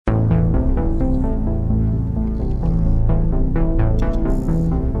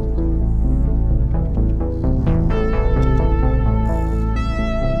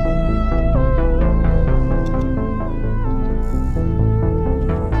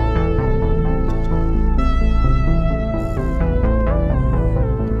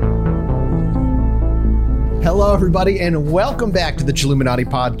Hello, everybody, and welcome back to the Chilluminati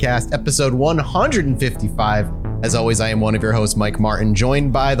Podcast, episode 155. As always, I am one of your hosts, Mike Martin,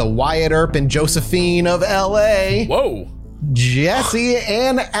 joined by the Wyatt Earp and Josephine of LA. Whoa. Jesse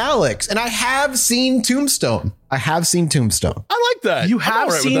and Alex. And I have seen Tombstone. I like that. You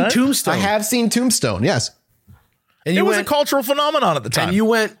have seen Tombstone. I have seen Tombstone, yes. And it was a cultural phenomenon at the time. And you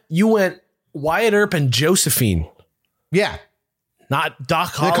went Wyatt Earp and Josephine. Yeah. Not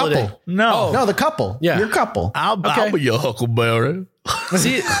Doc The Holliday. couple. No, the couple. Yeah. Your couple. I'll be your Huckleberry.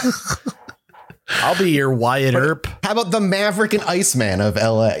 See, I'll be your Wyatt Earp. How about the Maverick and Iceman of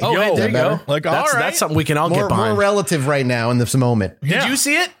LA? Oh, hey, there you go. Like, all right. That's something we can all get More behind. relative right now in this moment. Yeah. Did you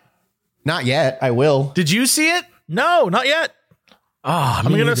see it? Not yet. I will. Did you see it? No, not yet. Oh,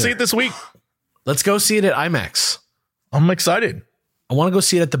 I'm going to see it this week. Let's go see it at IMAX. I'm excited. I want to go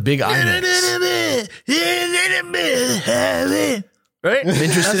see it at the big IMAX. Right? I'm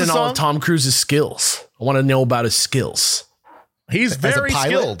interested That's in the all song? of Tom Cruise's skills. I want to know about his skills. He's very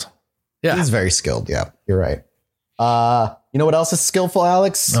pilot? skilled. Yeah. He's very skilled. Yeah, you're right. You know what else is skillful,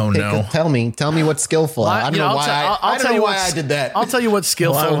 Alex? Oh, no. Tell me what's skillful. I don't know why I did that. I'll tell you what's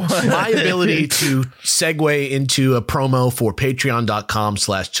skillful. My ability to segue into a promo for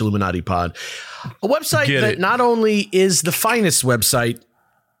patreon.com/Chilluminatipod, a website Get that it. not only is the finest website.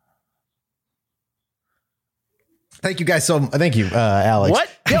 Thank you guys thank you, Alex. What?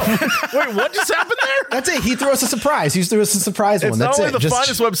 Wait, what just happened there? That's it. He threw us a surprise. He threw us a surprise It's one. not That's only it. the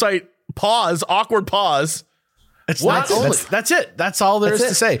finest website. Pause. Awkward pause. It's What? not only. That's it. That's all there is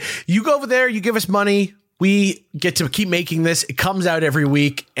That's to it. say. You go over there, you give us money. We get to keep making this. It comes out every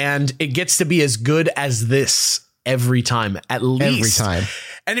week, and it gets to be as good as this every time, at least. Every time.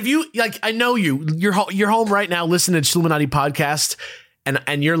 And if you like, I know you're home right now listening to Chilluminati podcast,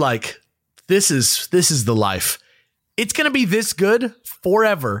 and you're like, this is the life. It's going to be this good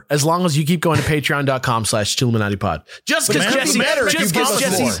forever as long as you keep going to patreon.com/Chilluminatipod. Just because man, Jesse, better if you just give because us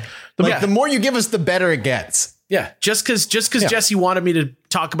Jesse's, more. The more you give us, the better it gets. yeah, just because Jesse wanted me to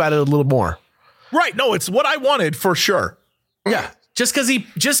talk about it a little more. Right. No, it's what I wanted for sure. Yeah. Just because he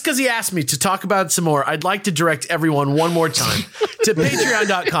asked me to talk about it some more, I'd like to direct everyone one more time to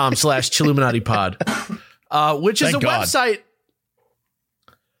patreon.com/Chilluminatipod, which is Thank a God. website.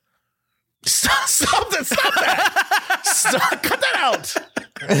 Stop that. Cut that out.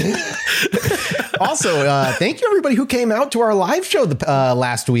 Also, thank you everybody who came out to our live show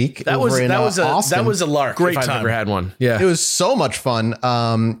last week. That was Austin. a lark. Great if I've time. ever had one. Yeah. It was so much fun.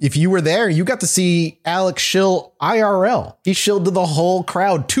 If you were there, you got to see Alex shill IRL. He shilled to the whole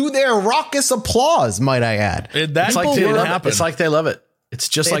crowd to their raucous applause, might I add. That It's like they didn't love it. happen. It's like they love it. It's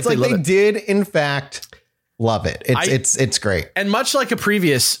just It's like they love it. did, in fact, love it. It's great. And much like a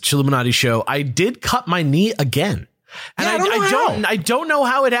previous Chilluminati show, I did cut my knee again. And Yeah, I don't know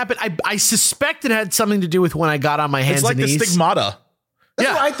how it happened. I suspect it had something to do with when I got on my hands It's like and the knees. stigmata. That's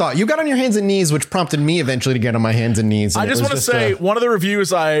Yeah. what I thought. You got on your hands and knees, which prompted me eventually to get on my hands and knees. And I just want to say one of the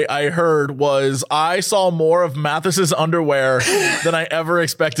reviews I heard was I saw more of Mathis's underwear than I ever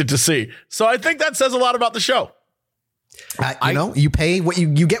expected to see. So I think that says a lot about the show. you pay what you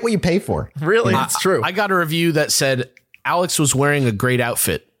get what you pay for. Really, it's true. I got a review that said Alex was wearing a great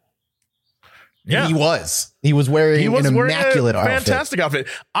outfit. Yeah. He was wearing an immaculate a fantastic outfit.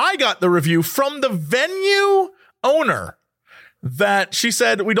 I got the review from the venue owner that she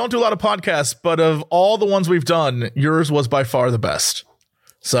said, we don't do a lot of podcasts, but of all the ones we've done, yours was by far the best.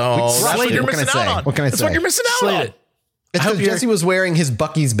 So that's what you're What can I missing out say? on. What can I That's what say? you're missing out Slate on. it. It's because Jesse was wearing his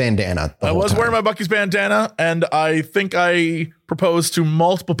Bucky's bandana. I was wearing my Bucky's bandana, and I think I proposed to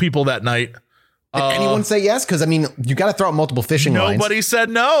multiple people that night. Did anyone say yes? Because I mean, you got to throw out multiple fishing lines. Nobody said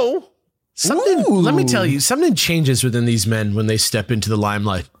no. Let me tell you, something changes within these men when they step into the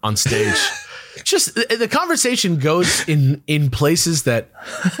limelight on stage. Just the conversation goes in places that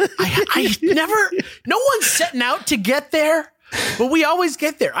I never. No one's setting out to get there, but we always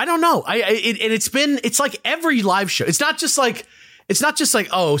get there. I don't know. It's like every live show. It's not just like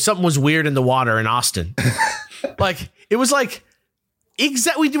oh, something was weird in the water in Austin. Like it was like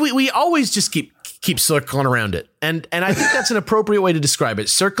exactly. We always just keep circling around it, and I think that's an appropriate way to describe it.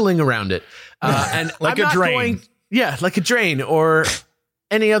 Circling around it, and Like I'm a not drain. like a drain or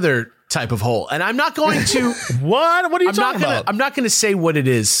any other type of hole. And I'm not going to. What? What are you talking about? I'm not going to say what it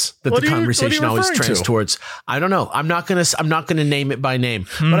is that What the are you conversation always referring trends to? towards. I don't know. I'm not going to name it by name,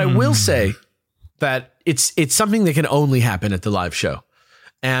 but I will say that it's something that can only happen at the live show,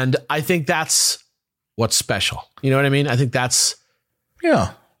 and I think that's what's special. You know what I mean? I think that's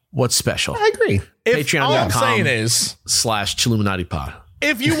Yeah. what's special. I agree. If all I'm Patreon.com saying is, /Chilluminatipod.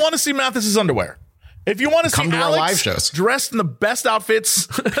 if you want to see Mathis's underwear, if you want to see Come to our Alex live shows. dressed in the best outfits,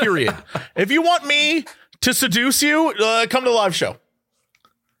 period. If you want me to seduce you, come to the live show.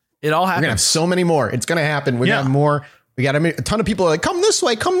 It all We're gonna have happens. so many more. It's gonna happen. We're gonna have more. We got a ton of people are like, come this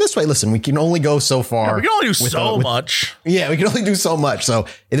way, come this way. Listen, we can only go so far. We can only do so much. Yeah, we can only do so much. So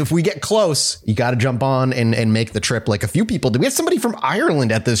if we get close, you got to jump on and make the trip like a few people did. We had somebody from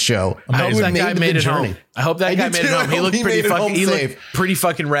Ireland at this show. I hope that guy made it home. I hope that guy made it home. He looked pretty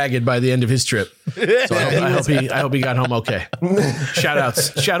fucking ragged by the end of his trip. So I hope he got home okay. Shout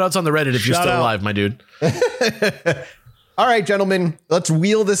outs on the Reddit if you're still alive, my dude. All right, gentlemen, let's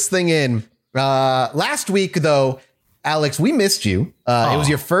wheel this thing in. Last week, though, Alex, we missed you. It was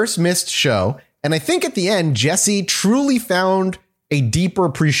your first missed show. And I think at the end, Jesse truly found a deeper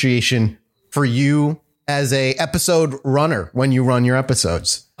appreciation for you as a episode runner when you run your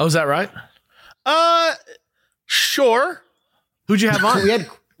episodes. Oh, is that right? Sure. Who'd you have on?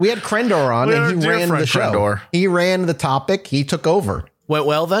 We had Crendor on, and he ran the show. Crendor. He ran the topic. He took over. Went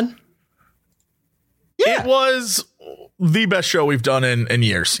well then? Yeah. It was the best show we've done in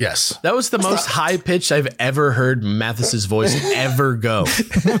years. Yes. That was the most high pitched I've ever heard Mathis's voice ever go.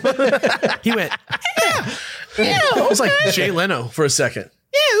 He went, yeah. It was like Jay Leno for a second.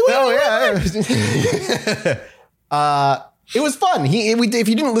 It was fun. If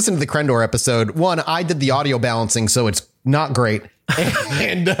you didn't listen to the Crendor episode, one, I did the audio balancing, so it's not great.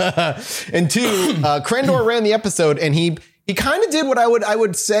 And two, Crendor ran the episode, and he kind of did what I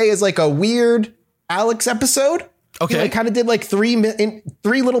would say is like a weird Alex episode. Okay. He kind of did like three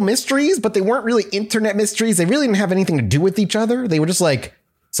little mysteries, but they weren't really internet mysteries. They really didn't have anything to do with each other. They were just like,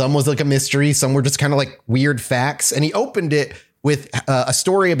 some was like a mystery. Some were just kind of like weird facts. And he opened it with a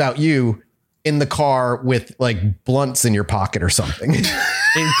story about you in the car with like blunts in your pocket or something.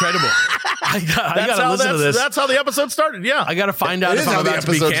 Incredible. I gotta listen to this. That's how the episode started. Yeah. I gotta find out if I'm about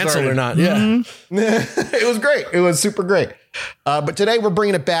to be canceled or not. Yeah. Mm-hmm. It was great. It was super great. But today we're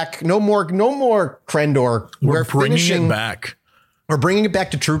bringing it back. No more Crendor. We're bringing it back. We're bringing it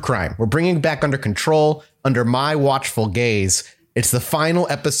back to true crime. We're bringing it back under control, under my watchful gaze. It's the final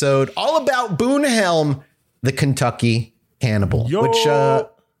episode, all about Boone Helm, the Kentucky cannibal, which,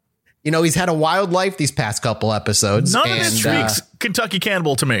 he's had a wild life these past couple episodes. None of this speaks Kentucky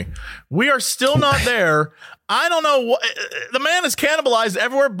Cannibal to me. We are still not there. I don't know what the man is cannibalized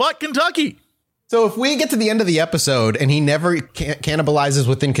everywhere but Kentucky. So if we get to the end of the episode and he never cannibalizes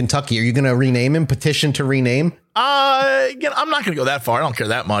within Kentucky, are you going to rename him? Petition to rename? Again, I'm not going to go that far. I don't care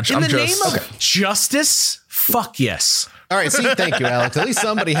that much. In the name of justice, fuck yes. All right. See, thank you, Alex. At least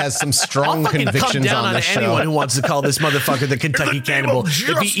somebody has some strong convictions come down on the show. Anyone who wants to call this motherfucker the Kentucky Cannibal.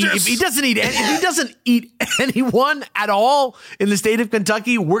 If he doesn't eat anyone at all in the state of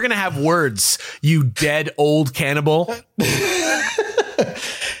Kentucky, we're going to have words, you dead old cannibal.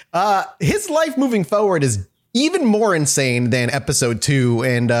 His life moving forward is even more insane than episode 2,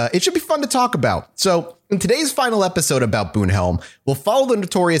 and it should be fun to talk about. So in today's final episode about Boone Helm, we'll follow the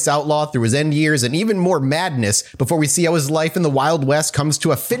notorious outlaw through his end years and even more madness before we see how his life in the Wild West comes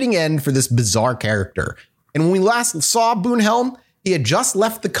to a fitting end for this bizarre character. And when we last saw Boone Helm, he had just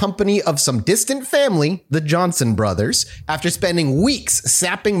left the company of some distant family, the Johnson brothers, after spending weeks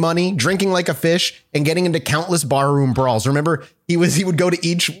sapping money, drinking like a fish, and getting into countless barroom brawls. Remember, he would go to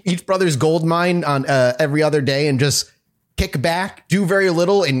each brother's gold mine on every other day and just kick back, do very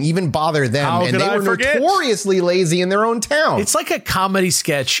little, and even bother them. And they were notoriously lazy in their own town. It's like a comedy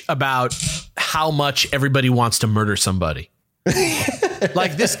sketch about how much everybody wants to murder somebody.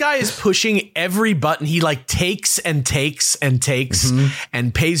 Like, this guy is pushing every button. He like takes and takes and takes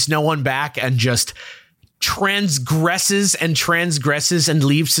and pays no one back and just transgresses and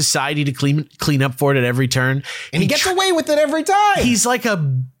leaves society to clean up for it at every turn. And he gets away with it every time. He's like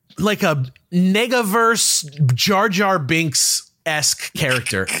a Negaverse Jar Jar Binks-esque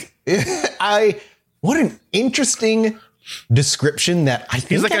character. What an interesting description that I think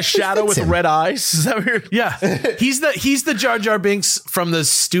he's like a shadow with red eyes. Is that weird? Yeah. He's the Jar Jar Binks from the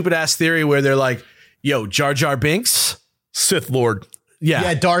stupid ass theory where they're like, yo, Jar Jar Binks, Sith Lord.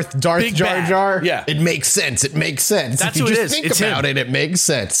 Yeah. Darth Big Jar bad. Jar. Yeah. It makes sense. That's if you who just it is. Think it's about him. it makes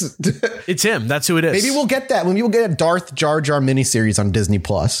sense. It's him. That's who it is. Maybe we'll get that. Maybe we'll get a Darth Jar Jar miniseries on Disney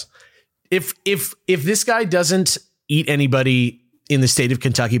Plus. If this guy doesn't eat anybody in the state of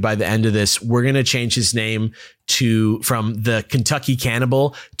Kentucky by the end of this, we're going to change his name from the Kentucky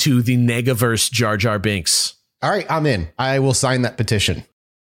Cannibal to the Negaverse Jar Jar Binks. All right, I'm in. I will sign that petition.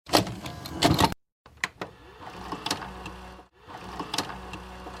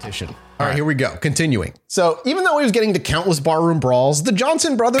 All right, here we go. Continuing. So even though he was getting to countless barroom brawls, the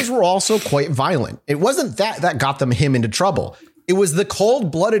Johnson brothers were also quite violent. It wasn't that got him into trouble. It was the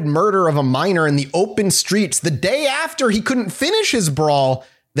cold-blooded murder of a miner in the open streets the day after he couldn't finish his brawl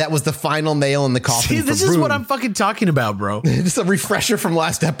that was the final nail in the coffin. See, this is what I'm fucking talking about, bro. Just a refresher from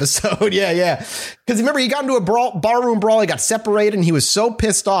last episode. Yeah. Because remember, he got into a barroom brawl. He got separated, and he was so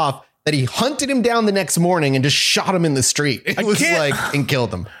pissed off that he hunted him down the next morning and just shot him in the street. And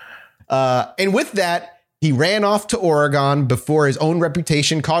killed him. And with that, he ran off to Oregon before his own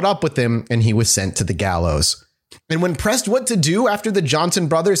reputation caught up with him, and he was sent to the gallows. And when pressed what to do after the Johnson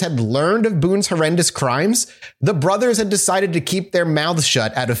brothers had learned of Boone's horrendous crimes, the brothers had decided to keep their mouths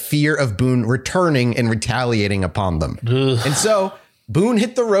shut out of fear of Boone returning and retaliating upon them. And so Boone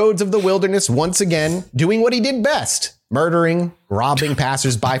hit the roads of the wilderness once again, doing what he did best, murdering, robbing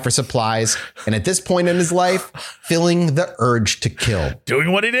passersby for supplies, and at this point in his life, feeling the urge to kill.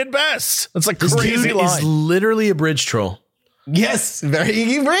 Doing what he did best. That's like This crazy dude line. is literally a bridge troll. Yes,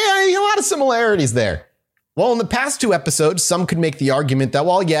 very a lot of similarities there. Well, in the past 2 episodes, some could make the argument that,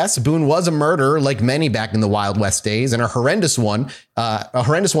 while yes, Boone was a murderer like many back in the Wild West days, and a horrendous one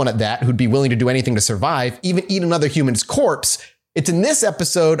at that, who'd be willing to do anything to survive, even eat another human's corpse. It's in this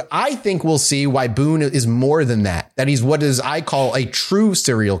episode, I think we'll see why Boone is more than that he's what is I call a true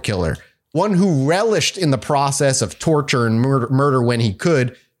serial killer, one who relished in the process of torture and murder when he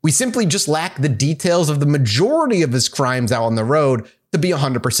could. We simply just lack the details of the majority of his crimes out on the road to be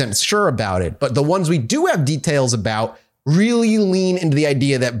 100% sure about it. But the ones we do have details about really lean into the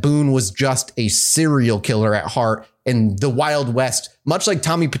idea that Boone was just a serial killer at heart, and the Wild West, much like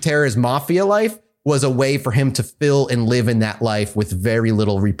Tommy Patera's mafia life, was a way for him to fill and live in that life with very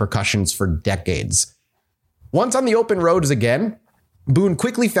little repercussions for decades. Once on the open roads again, Boone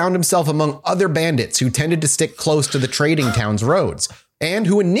quickly found himself among other bandits who tended to stick close to the trading town's roads, and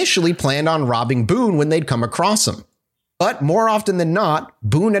who initially planned on robbing Boone when they'd come across him. But more often than not,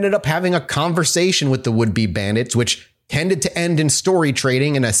 Boone ended up having a conversation with the would-be bandits, which tended to end in story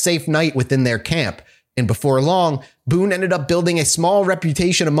trading and a safe night within their camp. And before long, Boone ended up building a small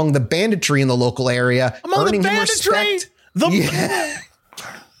reputation among the banditry in the local area, earning him respect. I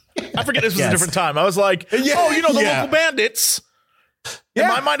forget this was a different time. I was like, the local bandits. In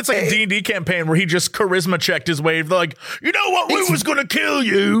my mind, it's like a D&D campaign where he just charisma checked his way. They're like, you know what? We was going to kill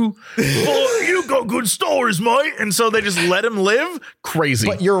you. But you got good stories, mate. And so they just let him live. Crazy.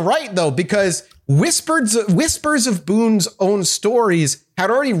 But you're right, though, because whispers of Boone's own stories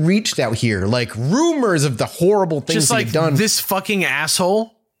had already reached out here. Like rumors of the horrible things just like he'd done. This fucking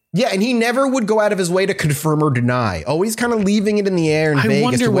asshole. Yeah, and he never would go out of his way to confirm or deny. Always kind of leaving it in the air and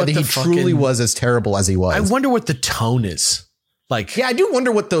vague as to whether he truly was as terrible as he was. I wonder what the tone is. Like, yeah, I do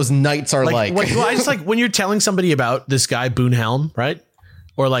wonder what those nights are like. I just like when you're telling somebody about this guy, Boone Helm, right?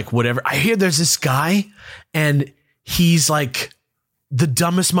 Or like whatever. I hear there's this guy and he's like the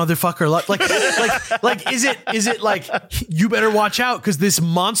dumbest motherfucker. Like, is it like, you better watch out because this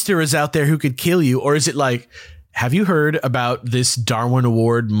monster is out there who could kill you? Or is it like, have you heard about this Darwin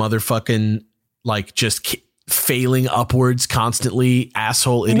Award motherfucking, like, just failing upwards constantly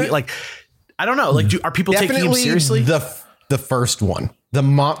asshole idiot? Like, I don't know. Like, are people taking him seriously? The first one, the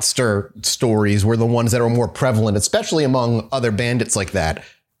monster stories were the ones that are more prevalent, especially among other bandits like that.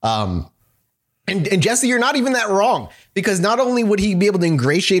 And Jesse, you're not even that wrong, because not only would he be able to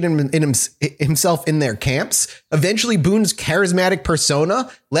ingratiate himself in their camps, eventually Boone's charismatic persona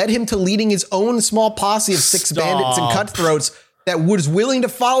led him to leading his own small posse of 6 bandits and cutthroats that was willing to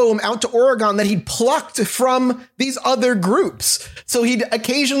follow him out to Oregon that he'd plucked from these other groups. So he'd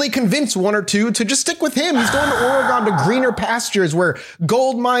occasionally convince 1 or 2 to just stick with him. He's going to Oregon to greener pastures where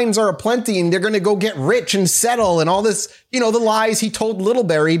gold mines are aplenty and they're going to go get rich and settle and all this, the lies he told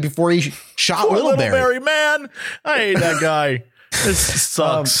Littleberry before he shot Littleberry. Man, I hate that guy. This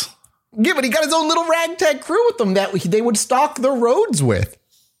sucks. Yeah, but he got his own little ragtag crew with them that they would stalk the roads with.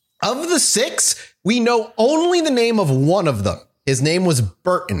 Of the 6, we know only the name of one of them. His name was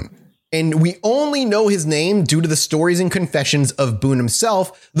Burton, and we only know his name due to the stories and confessions of Boone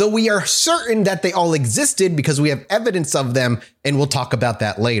himself, though we are certain that they all existed because we have evidence of them, and we'll talk about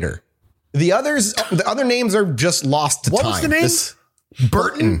that later. The other names are just lost to time. What was the name?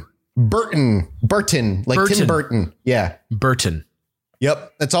 Burton, like Burton. Tim Burton. Yeah. Burton.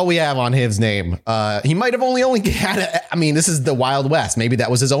 Yep, that's all we have on his name. He might have only had this is the Wild West. Maybe that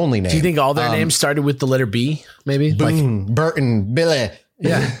was his only name. Do you think all their names started with the letter B? Maybe Boone, Burton, Billy.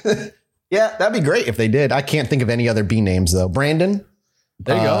 Yeah. Yeah, that'd be great if they did. I can't think of any other B names though. Brandon.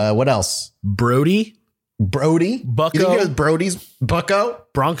 There you go. What else? Brody. Bucko. You think it was Brody's? Bucko.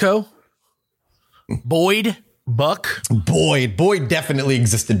 Bronco. Boyd. Buck. Boyd definitely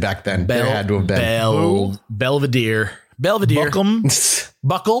existed back then. There had to have been. Belvedere.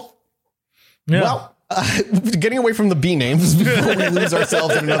 Buckle. Yeah. Well, getting away from the B names before we lose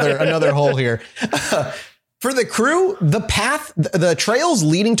ourselves in another hole here. For the crew, the trails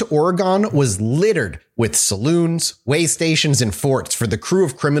leading to Oregon was littered with saloons, way stations, and forts for the crew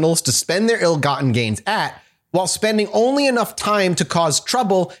of criminals to spend their ill-gotten gains at, while spending only enough time to cause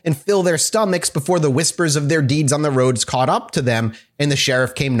trouble and fill their stomachs before the whispers of their deeds on the roads caught up to them and the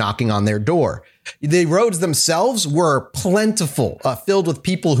sheriff came knocking on their door. The roads themselves were plentiful, filled with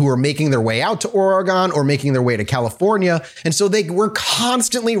people who were making their way out to Oregon or making their way to California. And so they were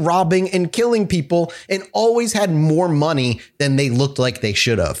constantly robbing and killing people and always had more money than they looked like they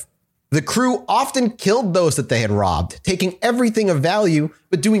should have. The crew often killed those that they had robbed, taking everything of value,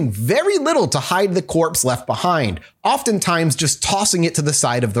 but doing very little to hide the corpse left behind, oftentimes just tossing it to the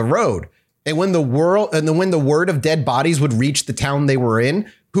side of the road. And when the word of dead bodies would reach the town they were in,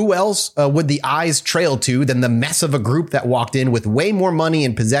 who else would the eyes trail to than the mess of a group that walked in with way more money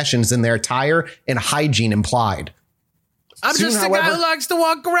and possessions than their attire and hygiene implied? I'm just a guy who likes to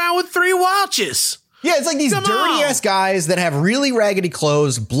walk around with 3 watches. Yeah, it's like these dirty-ass guys that have really raggedy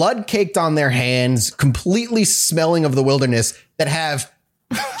clothes, blood caked on their hands, completely smelling of the wilderness, that have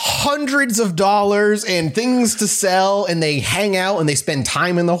hundreds of dollars and things to sell, and they hang out and they spend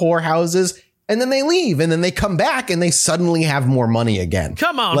time in the whorehouses, and then they leave, and then they come back and they suddenly have more money again.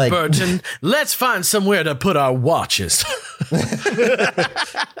 Come on, Burton, let's find somewhere to put our watches.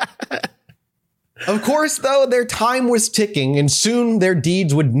 Of course, though, their time was ticking, and soon their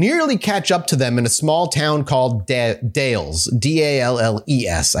deeds would nearly catch up to them in a small town called Dalles,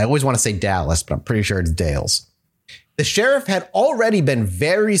 Dalles. I always want to say Dallas, but I'm pretty sure it's Dalles. The sheriff had already been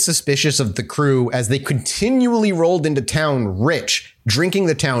very suspicious of the crew as they continually rolled into town rich, drinking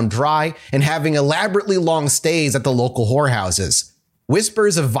the town dry and having elaborately long stays at the local whorehouses.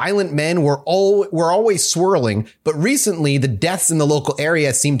 Whispers of violent men were always swirling, but recently the deaths in the local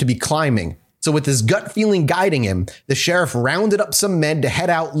area seemed to be climbing. So with his gut feeling guiding him, the sheriff rounded up some men to head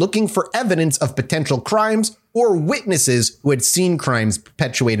out looking for evidence of potential crimes or witnesses who had seen crimes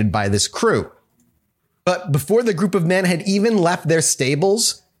perpetuated by this crew. But before the group of men had even left their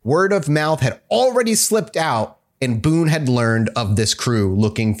stables, word of mouth had already slipped out, and Boone had learned of this crew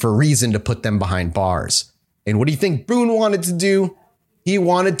looking for reason to put them behind bars. And what do you think Boone wanted to do? He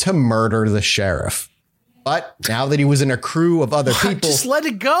wanted to murder the sheriff. But now that he was in a crew of other people, just let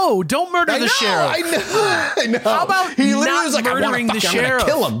it go. Don't murder the sheriff. I know. How about he literally was like, murdering the sheriff?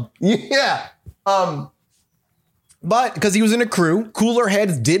 Kill him. Yeah. But because he was in a crew, cooler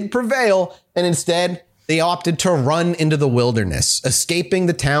heads did prevail, and instead they opted to run into the wilderness, escaping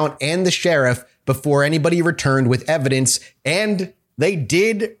the town and the sheriff before anybody returned with evidence. And they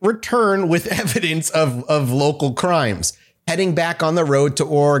did return with evidence of local crimes, heading back on the road to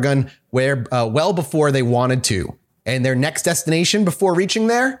Oregon, where well before they wanted to. And their next destination before reaching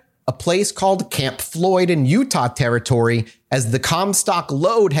there, a place called Camp Floyd in Utah territory, as the Comstock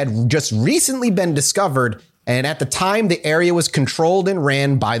lode had just recently been discovered. And at the time, the area was controlled and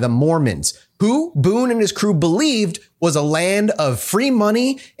ran by the Mormons, who Boone and his crew believed was a land of free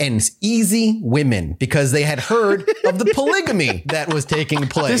money and easy women because they had heard of the polygamy that was taking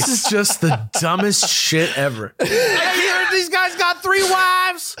place. This is just the dumbest shit ever. I hear these guys got 3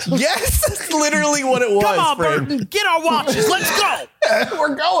 wives. Yes, that's literally what it was. Come on, friend. Burton, get our watches. Let's go.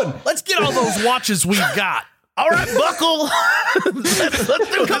 We're going. Let's get all those watches we've got. All right, Buckle.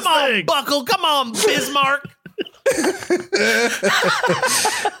 let's do Come on, Buckle. Come on, Bismarck.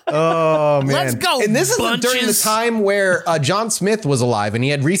 Oh, man. Let's go. And this is during the time where John Smith was alive, and he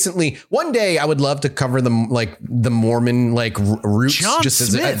had recently. One day, I would love to cover the Mormon roots. John just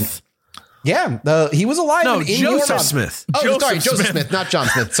Smith. He was alive. No, in Joseph Smith. Oh, sorry, Joseph Smith, not John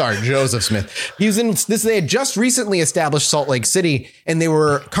Smith. Sorry, Joseph Smith. He was in this. They had just recently established Salt Lake City, and they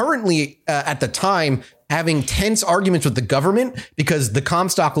were currently at the time having tense arguments with the government because the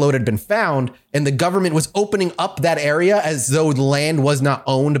Comstock lode had been found, and the government was opening up that area as though the land was not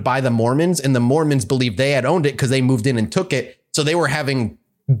owned by the Mormons, and the Mormons believed they had owned it because they moved in and took it. So they were having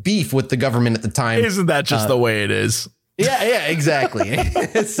beef with the government at the time. Isn't that just the way it is? Yeah, exactly.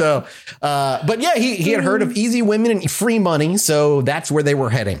 So, but yeah, he had heard of easy women and free money, so that's where they were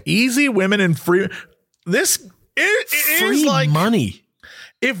heading. Easy women and free. It free is like money.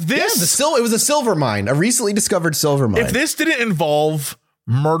 If this, it was a silver mine, a recently discovered silver mine. If this didn't involve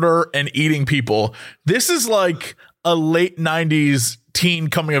murder and eating people, this is like a late 90s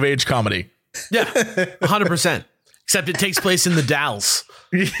teen coming of age comedy. Yeah, 100%. Except it takes place in the Dalles.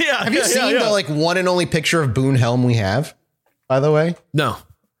 Yeah. Have you seen the one and only picture of Boone Helm we have, by the way? No.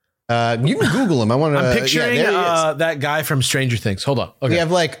 You can Google him. I'm picturing that guy from Stranger Things. Hold on. Okay. We have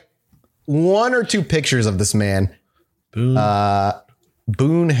 1 or 2 pictures of this man.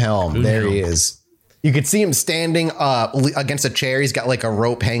 Boone Helm. He is. You could see him standing against a chair. He's got like a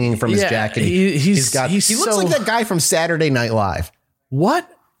rope hanging from his jacket. He looks like that guy from Saturday Night Live. What?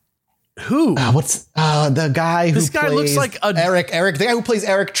 Who? What's the guy who this guy plays looks like Eric, the guy who plays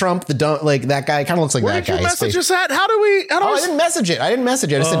Eric Trump, that guy kind of looks like Where that guy. did you message us at? How do I I didn't message it. I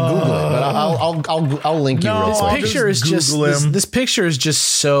just said Google it, but I'll link you real quick. This picture is just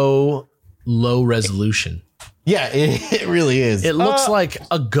so low resolution. Yeah, it really is. It looks like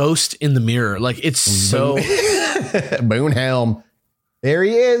a ghost in the mirror. Like it's so Boonhelm. There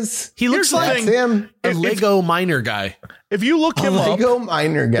he is. He looks like him. A Lego miner guy. If you look him up, Lego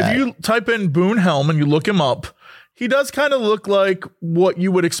miner guy. if you type in Boonhelm and you look him up, he does kind of look like what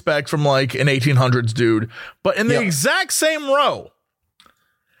you would expect from like an 1800s dude. But in the exact same row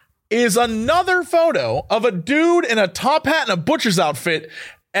is another photo of a dude in a top hat and a butcher's outfit.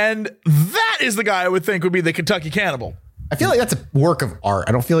 And that is the guy I would think would be the Kentucky Cannibal. I feel like that's a work of art.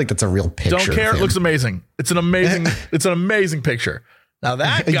 I don't feel like that's a real picture. Don't care. It looks amazing. It's an amazing picture. Now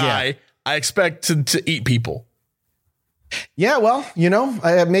that guy, I expect to eat people. Yeah, well,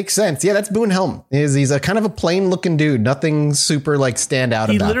 it makes sense. Yeah, that's Boonhelm. He's a kind of a plain looking dude. Nothing super like stand out.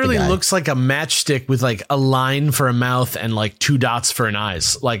 He literally looks like a matchstick with like a line for a mouth and like 2 dots for an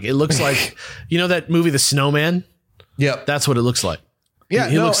eyes. Like it looks like, that movie, The Snowman. Yep. That's what it looks like. Yeah,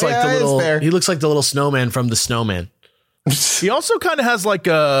 he looks like he looks like the little snowman from The Snowman. He also kind of has like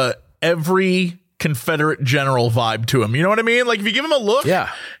every Confederate general vibe to him. You know what I mean? Like if you give him a look, he has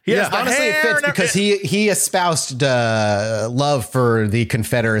the honestly it fits because he espoused love for the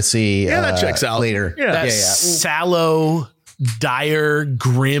Confederacy. Yeah, that checks out later. Yeah, sallow, dire,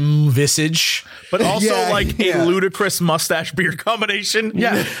 grim visage, but also a ludicrous mustache beard combination.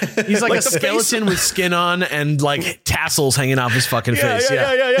 Yeah, he's like a skeleton with skin on and like tassels hanging off his fucking face.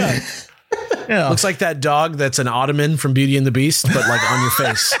 Yeah. Looks like that dog that's an Ottoman from Beauty and the Beast, but like on your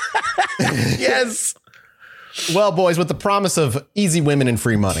face. Yes. Well, boys, with the promise of easy women and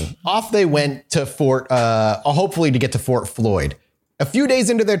free money, off they went to hopefully to get to Fort Floyd. A few days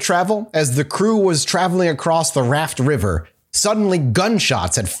into their travel, as the crew was traveling across the Raft River, suddenly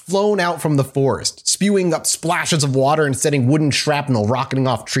gunshots had flown out from the forest, spewing up splashes of water and setting wooden shrapnel rocketing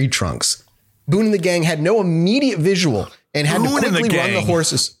off tree trunks. Boone and the gang had no immediate visual and had to quickly run the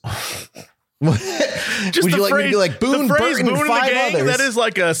horses. Just Would you like me to be like Boone, Burton, and 5 others? That is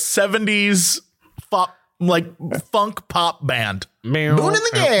like a 70s funk pop band. Boone and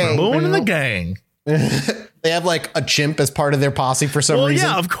the gang. Boone and the gang. They have like a chimp as part of their posse for some reason.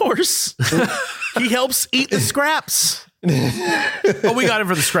 Yeah, of course. He helps eat the scraps. Oh, we got him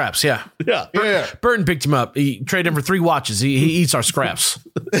for the scraps. Yeah. Burton picked him up. He traded him for 3 watches. He eats our scraps.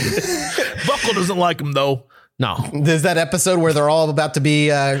 Buckle doesn't like him though. No. There's that episode where they're all about to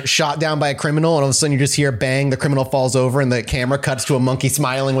be shot down by a criminal, and all of a sudden you just hear a bang, the criminal falls over, and the camera cuts to a monkey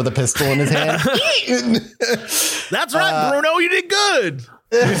smiling with a pistol in his hand. That's right, Bruno, you did good.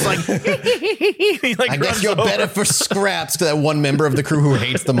 He's like, I guess you're better for scraps. To that one member of the crew who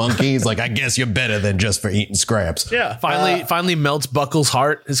hates the monkey, he's like, I guess you're better than just for eating scraps. Yeah. Finally melts Buckle's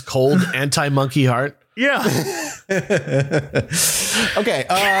heart, his cold anti-monkey heart. Yeah. Okay.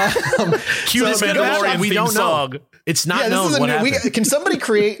 Cue the Mandalorian we theme don't song. know. It's not known what happened. Can somebody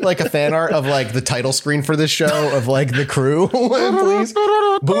create like a fan art of like the title screen for this show of like the crew, please?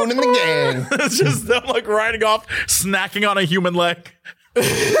 Boone and the gang. It's just them like riding off, snacking on a human leg. The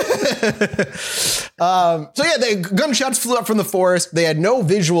gunshots flew up from the forest. They had no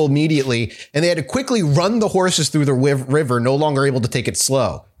visual immediately, and they had to quickly run the horses through the river, no longer able to take it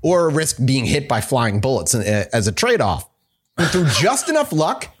slow or risk being hit by flying bullets as a trade-off. And through just enough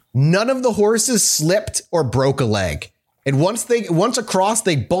luck, none of the horses slipped or broke a leg. And once across,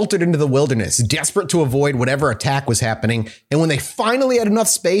 they bolted into the wilderness, desperate to avoid whatever attack was happening. And when they finally had enough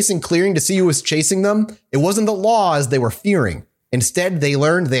space and clearing to see who was chasing them, it wasn't the law as they were fearing. Instead, they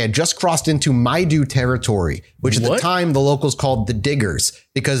learned they had just crossed into Maidu territory, which at the time the locals called the Diggers,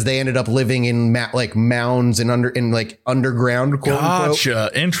 because they ended up living in mounds and underground.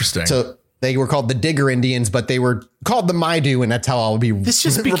 Gotcha. Interesting. So they were called the Digger Indians, but they were called the Maidu, and that's how I'll be. This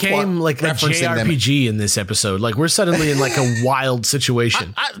just became like a JRPG in this episode. Like we're suddenly in like a wild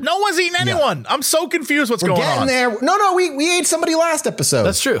situation. No one's eating anyone. I'm so confused. What's going on there? No, we ate somebody last episode.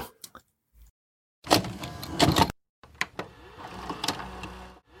 That's true.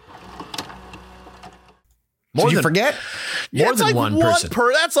 Did you forget? More than one person.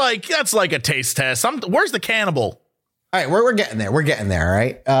 That's like a taste test. Where's the cannibal? All right, we're getting there. We're getting there. All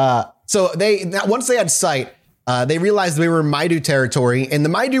right. So once they had sight, they realized they were in Maidu territory, and the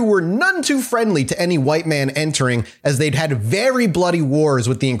Maidu were none too friendly to any white man entering, as they'd had very bloody wars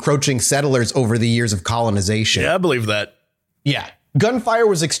with the encroaching settlers over the years of colonization. Yeah, I believe that. Yeah. Gunfire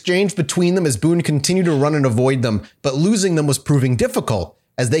was exchanged between them as Boone continued to run and avoid them, but losing them was proving difficult,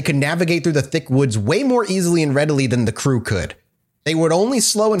 as they could navigate through the thick woods way more easily and readily than the crew could. They would only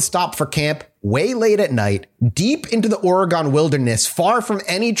slow and stop for camp way late at night, deep into the Oregon wilderness, far from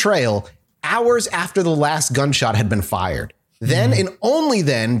any trail, hours after the last gunshot had been fired. Then and only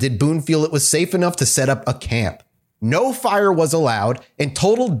then did Boone feel it was safe enough to set up a camp. No fire was allowed, and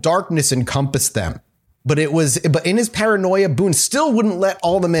total darkness encompassed them. But in his paranoia, Boone still wouldn't let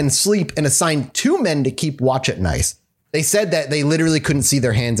all the men sleep and assigned 2 men to keep watch at night. They said that they literally couldn't see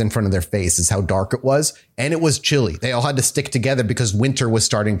their hands in front of their faces, how dark it was, and it was chilly. They all had to stick together because winter was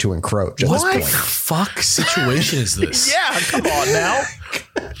starting to encroach at this point. What fuck situation is this? Yeah, come on now.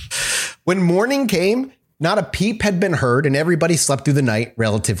 When morning came, not a peep had been heard, and everybody slept through the night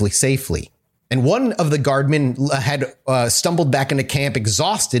relatively safely. And one of the guardmen had stumbled back into camp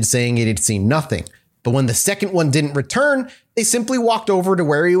exhausted, saying it had seen nothing. But when the second one didn't return, they simply walked over to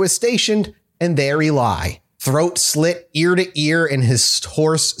where he was stationed, and there he lie. Throat slit, ear to ear, and his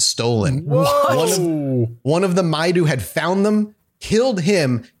horse stolen. One of the Maidu had found them, killed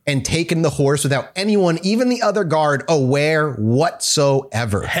him, and taken the horse without anyone, even the other guard, aware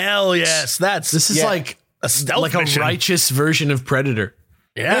whatsoever. Hell yes. This is like a stealth mission. A righteous version of Predator.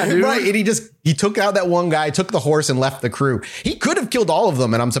 Yeah, dude. Right. And he took out that one guy, took the horse, and left the crew. He could have killed all of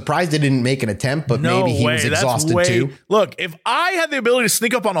them, and I'm surprised he didn't make an attempt, but maybe he was exhausted too. Look, if I had the ability to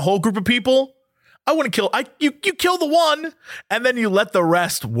sneak up on a whole group of people, I wouldn't kill. You kill the one, and then you let the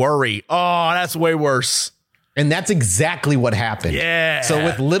rest worry. Oh, that's way worse. And that's exactly what happened. Yeah. So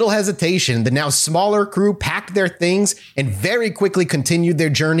with little hesitation, the now smaller crew packed their things and very quickly continued their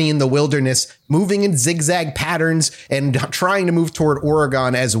journey in the wilderness, moving in zigzag patterns and trying to move toward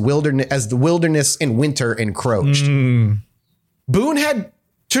Oregon as the wilderness and winter encroached. Boone had,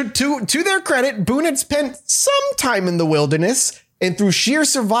 to their credit, Boone had spent some time in the wilderness and through sheer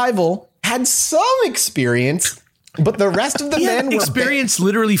survival had some experience. But the rest of the men were experience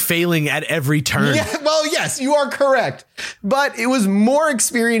literally failing at every turn. Yeah, well, yes, you are correct. But it was more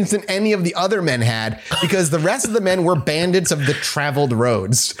experience than any of the other men had because the rest of the men were bandits of the traveled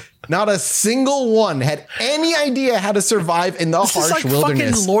roads. Not a single one had any idea how to survive in the harsh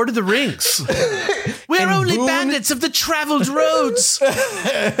wilderness. Fucking Lord of the Rings. We're only bandits of the traveled roads.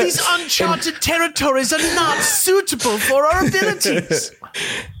 These uncharted territories are not suitable for our abilities.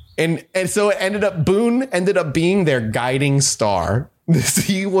 And so it ended up, Boone ended up being their guiding star.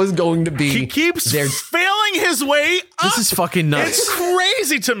 He was going to be. He keeps failing his way up. This is fucking nuts. It's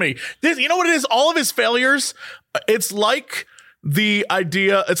crazy to me. You know what it is? All of his failures, it's like the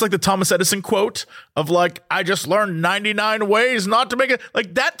idea, it's like the Thomas Edison quote of like, I just learned 99 ways not to make it.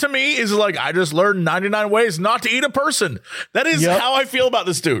 Like that to me is like, I just learned 99 ways not to eat a person. That is how I feel about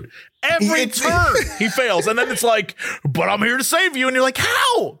this dude. Every turn he fails. And then it's like, but I'm here to save you. And you're like,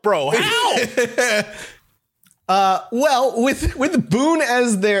 how, bro? How? Well, with Boone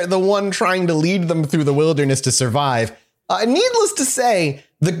as the one trying to lead them through the wilderness to survive, needless to say,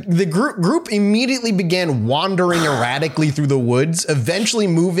 the group immediately began wandering erratically through the woods, eventually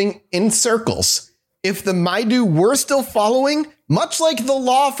moving in circles. If the Maidu were still following, much like the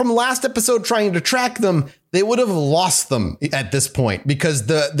Law from last episode trying to track them, they would have lost them at this point because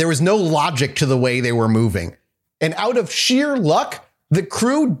there was no logic to the way they were moving. And out of sheer luck, the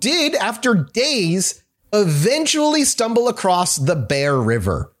crew did, after days, eventually stumble across the Bear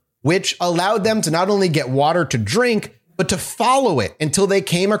River, which allowed them to not only get water to drink, but to follow it until they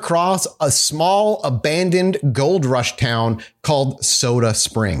came across a small abandoned gold rush town called Soda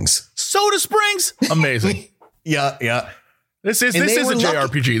Springs. Soda Springs? Amazing. Yeah. This is a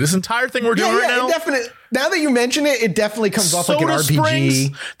JRPG. This entire thing we're doing right now. Definitely. Now that you mention it, it definitely comes off like an RPG.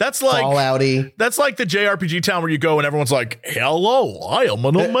 Springs, that's like Fallouty. That's like the JRPG town where you go and everyone's like, "Hello, I am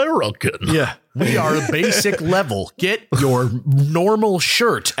an American." Yeah, we are basic level. Get your normal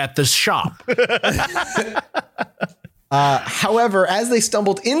shirt at the shop. However, as they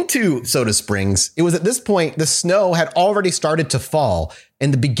stumbled into Soda Springs, it was at this point the snow had already started to fall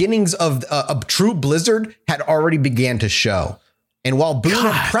and the beginnings of a true blizzard had already began to show. And while Boone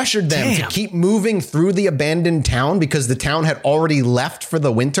had pressured them to keep moving through the abandoned town because the town had already left for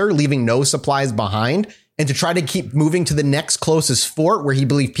the winter, leaving no supplies behind, and to try to keep moving to the next closest fort where he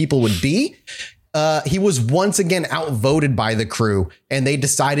believed people would be, he was once again outvoted by the crew, and they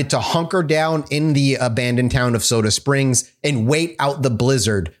decided to hunker down in the abandoned town of Soda Springs and wait out the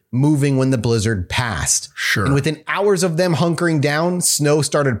blizzard, moving when the blizzard passed. Sure. And within hours of them hunkering down, snow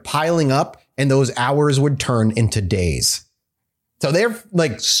started piling up, and those hours would turn into days. So they're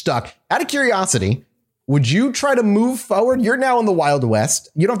like stuck. Out of curiosity, would you try to move forward? You're now in the Wild West.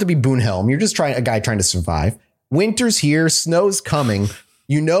 You don't have to be Boone Helm. You're just a guy trying to survive. Winter's here. Snow's coming.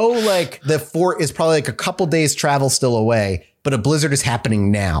 You know, like the fort is probably like a couple days travel still away, but a blizzard is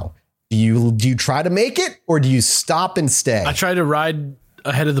happening now. Do you try to make it or do you stop and stay? I try to ride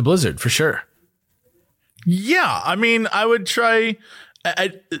ahead of the blizzard for sure. Yeah, I mean, I would try.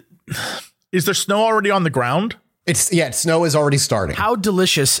 Is there snow already on the ground? Snow is already starting. How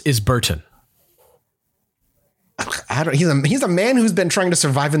delicious is Burton? He's a man who's been trying to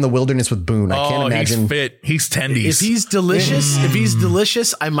survive in the wilderness with Boone. I can't imagine. He's fit. He's tendies. If he's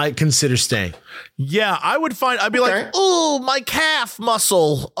delicious, I might consider staying. Yeah, I'd be like, oh, my calf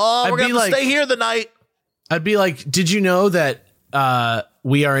muscle. We're going to stay here the night. I'd be like, did you know that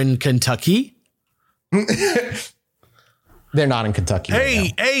we are in Kentucky? They're not in Kentucky.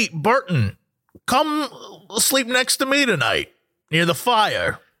 Hey, Burton, come sleep next to me tonight near the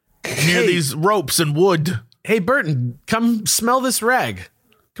fire, near these ropes and wood. Hey, Burton, come smell this rag.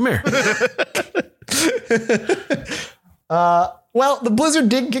 Come here. Well, the blizzard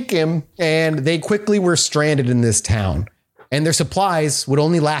did kick in, and they quickly were stranded in this town, and their supplies would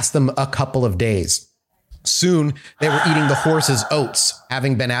only last them a couple of days. Soon, they were eating the horses' oats,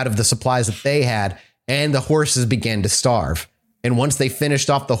 having been out of the supplies that they had, and the horses began to starve. And once they finished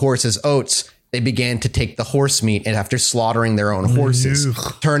off the horses' oats, they began to take the horse meat and after slaughtering their own horses,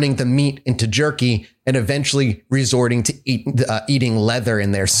 turning the meat into jerky and eventually resorting to eating leather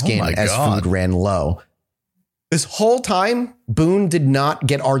in their skin as food ran low. This whole time, Boone did not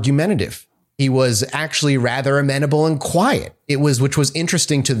get argumentative. He was actually rather amenable and quiet. Which was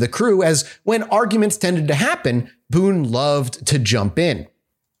interesting to the crew, as when arguments tended to happen, Boone loved to jump in.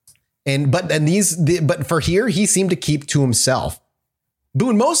 But for here, he seemed to keep to himself.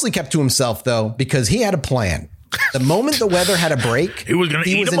 Boone mostly kept to himself, though, because he had a plan. The moment the weather had a break, he was going to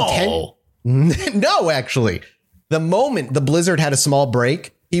eat them all. No, actually. The moment the blizzard had a small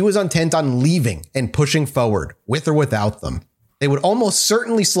break, he was intent on leaving and pushing forward, with or without them. They would almost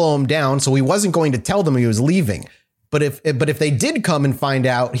certainly slow him down, so he wasn't going to tell them he was leaving. But if they did come and find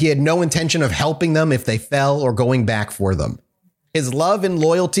out, he had no intention of helping them if they fell or going back for them. His love and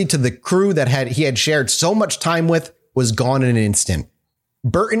loyalty to the crew that he had shared so much time with was gone in an instant.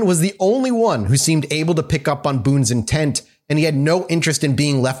 Burton was the only one who seemed able to pick up on Boone's intent, and he had no interest in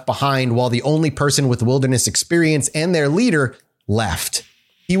being left behind while the only person with wilderness experience and their leader left.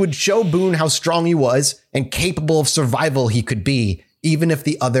 He would show Boone how strong he was and capable of survival he could be, even if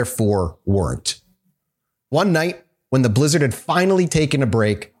the other four weren't. One night, when the blizzard had finally taken a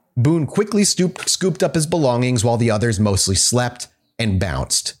break, Boone quickly scooped up his belongings while the others mostly slept and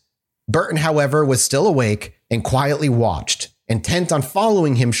bounced. Burton, however, was still awake and quietly watched, intent on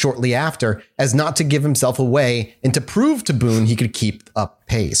following him shortly after, as not to give himself away and to prove to Boone he could keep up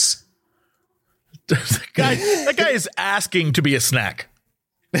pace. That guy is asking to be a snack.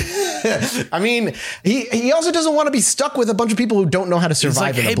 I mean, he also doesn't want to be stuck with a bunch of people who don't know how to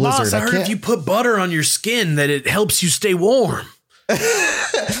survive in a blizzard. Boss, I heard if you put butter on your skin that it helps you stay warm.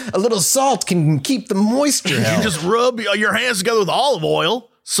 A little salt can keep the moisture out. You just rub your hands together with olive oil,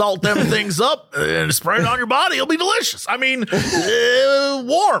 salt them things up, and spray it on your body. It'll be delicious. I mean,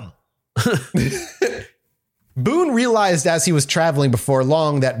 warm. Boone realized as he was traveling before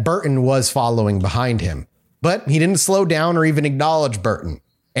long that Burton was following behind him, but he didn't slow down or even acknowledge Burton.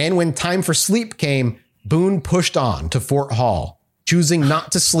 And when time for sleep came, Boone pushed on to Fort Hall, choosing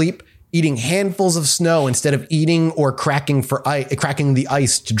not to sleep, eating handfuls of snow instead of eating or cracking the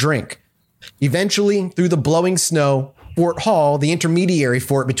ice to drink. Eventually, through the blowing snow, Fort Hall, the intermediary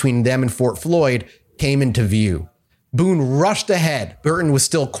fort between them and Fort Floyd, came into view. Boone rushed ahead. Burton was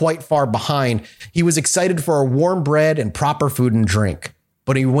still quite far behind. He was excited for a warm bread and proper food and drink.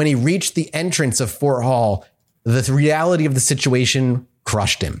 But when he reached the entrance of Fort Hall, the reality of the situation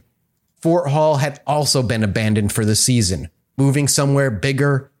crushed him. Fort Hall had also been abandoned for the season, moving somewhere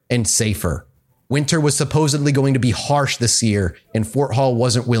bigger and safer. Winter was supposedly going to be harsh this year, and Fort Hall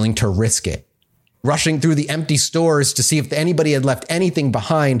wasn't willing to risk it. Rushing through the empty stores to see if anybody had left anything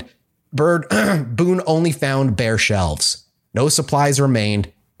behind, Boone only found bare shelves. No supplies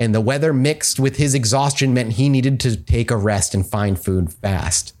remained, and the weather mixed with his exhaustion meant he needed to take a rest and find food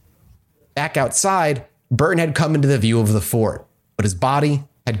fast. Back outside, Burton had come into the view of the fort, but his body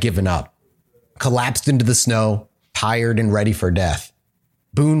had given up, collapsed into the snow, tired and ready for death.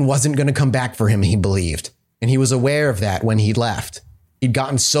 Boone wasn't going to come back for him, he believed, and he was aware of that when he left. He'd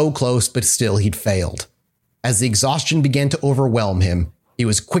gotten so close, but still he'd failed. As the exhaustion began to overwhelm him, he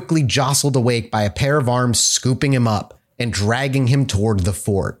was quickly jostled awake by a pair of arms scooping him up and dragging him toward the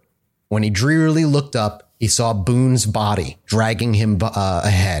fort. When he drearily looked up, he saw Boone's body dragging him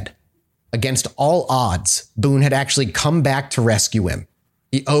ahead. Against all odds, Boone had actually come back to rescue him.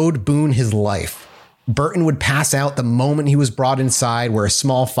 He owed Boone his life. Burton would pass out the moment he was brought inside where a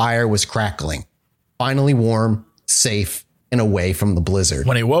small fire was crackling. Finally warm, safe, and away from the blizzard.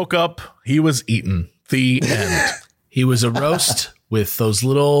 When he woke up, he was eaten. The end. He was a roast with those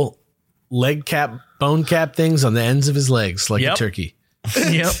little leg cap, bone cap things on the ends of his legs, like a turkey.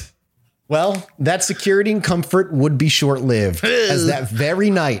 Yep. Well, that security and comfort would be short-lived, as that very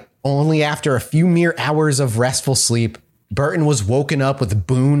night, only after a few mere hours of restful sleep, Burton was woken up with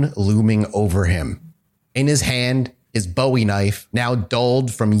Boone looming over him. In his hand, his Bowie knife, now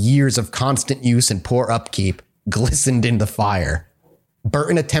dulled from years of constant use and poor upkeep, glistened in the fire.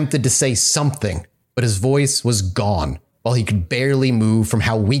 Burton attempted to say something, but his voice was gone, while he could barely move from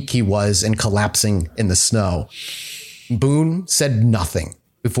how weak he was and collapsing in the snow. Boone said nothing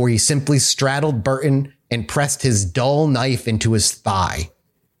before he simply straddled Burton and pressed his dull knife into his thigh.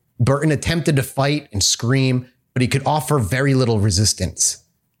 Burton attempted to fight and scream, but he could offer very little resistance.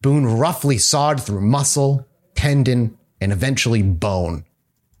 Boone roughly sawed through muscle, tendon, and eventually bone,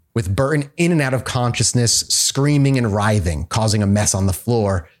 with Burton in and out of consciousness, screaming and writhing, causing a mess on the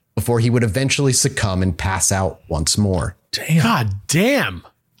floor before he would eventually succumb and pass out once more. Damn. God damn.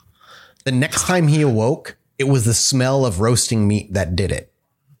 The next time he awoke, it was the smell of roasting meat that did it.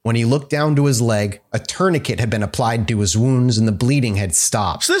 When he looked down to his leg, a tourniquet had been applied to his wounds and the bleeding had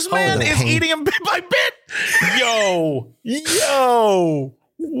stopped. So this man is eating him bit by bit. Yo. Whoa.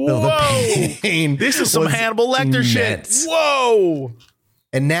 The pain this is some Hannibal Lecter shit. Whoa.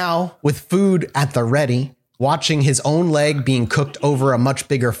 And now, with food at the ready, watching his own leg being cooked over a much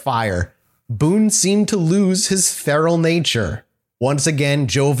bigger fire, Boone seemed to lose his feral nature. Once again,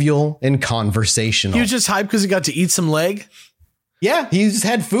 jovial and conversational. He was just hyped because he got to eat some leg? Yeah, he just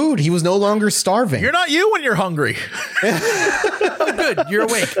had food. He was no longer starving. You're not you when you're hungry. Oh, good. You're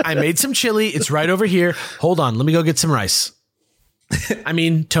awake. I made some chili. It's right over here. Hold on. Let me go get some rice. I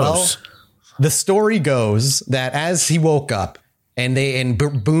mean, toast. Well, the story goes that as he woke up and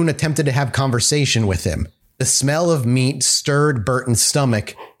Boone attempted to have conversation with him, the smell of meat stirred Burton's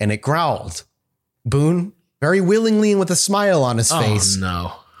stomach and it growled. Boone, very willingly and with a smile on his face,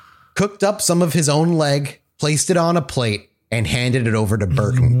 cooked up some of his own leg, placed it on a plate, and handed it over to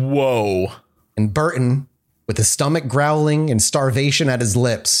Burton. Whoa. And Burton, with his stomach growling and starvation at his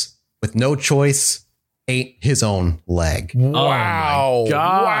lips, with no choice, ate his own leg. Wow. Oh my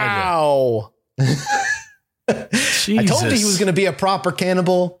God. Wow. I told you he was going to be a proper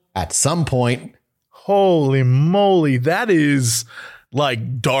cannibal at some point. Holy moly. That is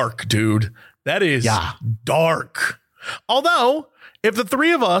like dark, dude. That is dark. Although, if the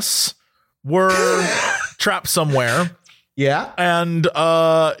three of us were trapped somewhere, and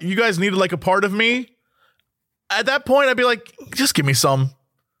you guys needed like a part of me, at that point, I'd be like, just give me some.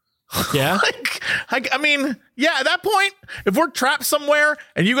 Yeah. I mean, yeah, at that point, if we're trapped somewhere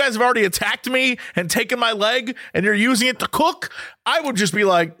and you guys have already attacked me and taken my leg and you're using it to cook, I would just be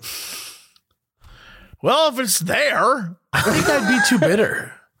like, well, if it's there. I think I'd be too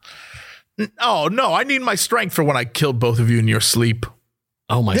bitter. Oh, no, I need my strength for when I killed both of you in your sleep.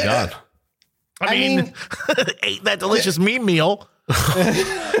 Oh, my God. I mean ate that delicious meat meal.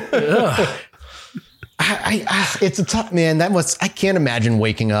 It's a tough, man. I can't imagine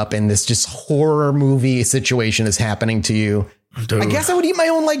waking up and this just horror movie situation is happening to you. Dude. I guess I would eat my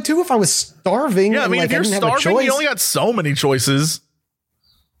own leg too if I was starving. Yeah, I mean, if you're starving, you only got so many choices.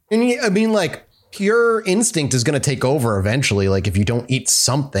 And I mean, like, pure instinct is going to take over eventually. Like, if you don't eat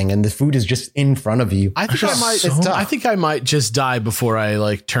something and the food is just in front of you. I think I might just die before I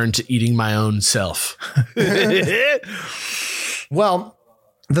like turn to eating my own self. Well,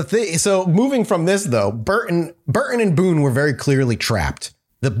 so moving from this, though, Burton and Boone were very clearly trapped.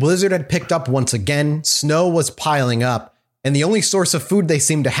 The blizzard had picked up once again. Snow was piling up, and the only source of food they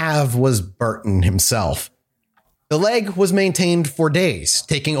seemed to have was Burton himself. The leg was maintained for days,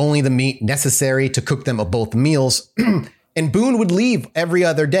 taking only the meat necessary to cook them both meals, and Boone would leave every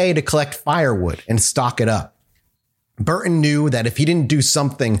other day to collect firewood and stock it up. Burton knew that if he didn't do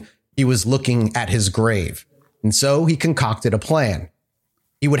something, he was looking at his grave, and so he concocted a plan.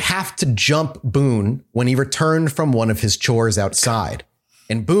 He would have to jump Boone when he returned from one of his chores outside,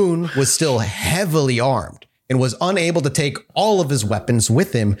 and Boone was still heavily armed and was unable to take all of his weapons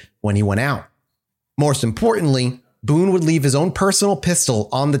with him when he went out. Most importantly, Boone would leave his own personal pistol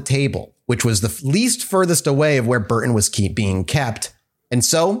on the table, which was the least furthest away of where Burton was being kept, and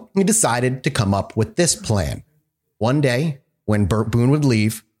so he decided to come up with this plan. One day, when Boone would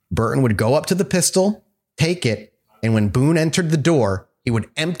leave, Burton would go up to the pistol, take it, and when Boone entered the door, he would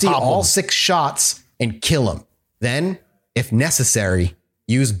empty all 6 shots and kill him. Then, if necessary,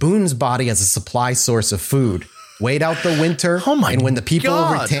 use Boone's body as a supply source of food, wait out the winter, and when the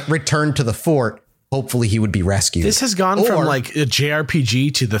people returned to the fort, hopefully he would be rescued. This has gone from like a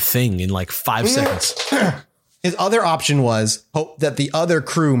JRPG to The Thing in like 5 seconds. His other option was hope that the other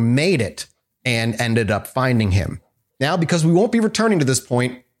crew made it and ended up finding him. Now, because we won't be returning to this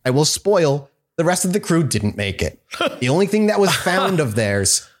point, I will spoil the rest of the crew didn't make it. The only thing that was found of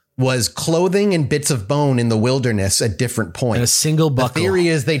theirs was clothing and bits of bone in the wilderness at different points. And a single buckle. The theory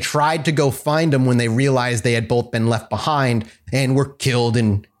is they tried to go find them when they realized they had both been left behind and were killed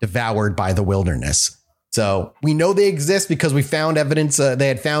and devoured by the wilderness. So we know they exist because we found evidence. They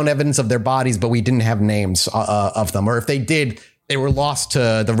had found evidence of their bodies, but we didn't have names of them. Or if they did, they were lost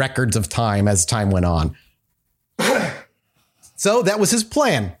to the records of time as time went on. So that was his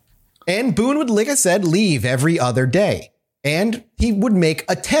plan. And Boone would, like I said, leave every other day. And he would make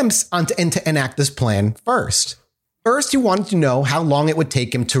attempts to enact this plan first. First, he wanted to know how long it would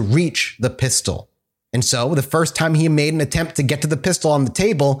take him to reach the pistol. And so the first time he made an attempt to get to the pistol on the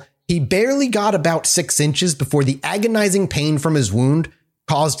table, he barely got about 6 inches before the agonizing pain from his wound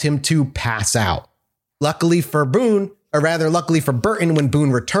caused him to pass out. Luckily for Boone, or rather luckily for Burton, when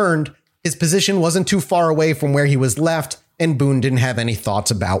Boone returned, his position wasn't too far away from where he was left, and Boone didn't have any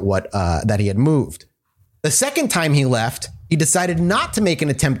thoughts about that he had moved. The second time he left, he decided not to make an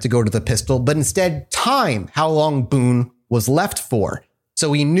attempt to go to the pistol, but instead time how long Boone was left for.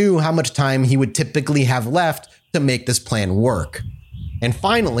 So he knew how much time he would typically have left to make this plan work. And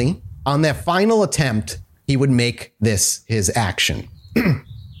finally, on that final attempt, he would make this his action.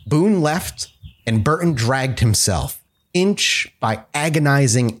 Boone left, and Burton dragged himself, inch by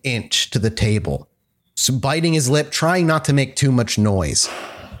agonizing inch, to the table, so biting his lip, trying not to make too much noise.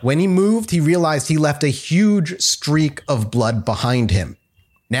 When he moved, he realized he left a huge streak of blood behind him.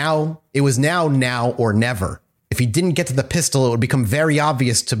 Now, it was now or never. If he didn't get to the pistol, it would become very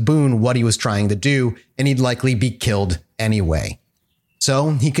obvious to Boone what he was trying to do, and he'd likely be killed anyway.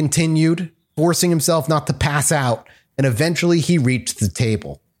 So he continued, forcing himself not to pass out, and eventually he reached the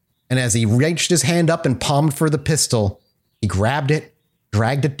table. And as he reached his hand up and palmed for the pistol, he grabbed it,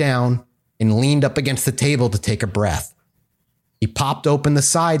 dragged it down, and leaned up against the table to take a breath. He popped open the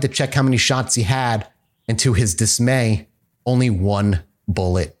side to check how many shots he had, and to his dismay, only one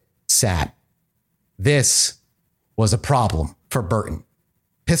bullet sat. This was a problem for Burton.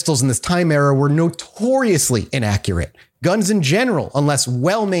 Pistols in this time era were notoriously inaccurate. Guns in general, unless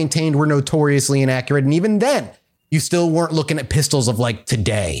well-maintained, were notoriously inaccurate, and even then, you still weren't looking at pistols of like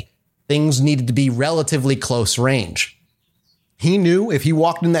today. Things needed to be relatively close range. He knew if he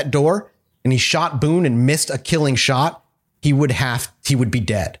walked in that door and he shot Boone and missed a killing shot, he would be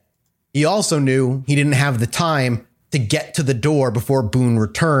dead. He also knew he didn't have the time to get to the door before Boone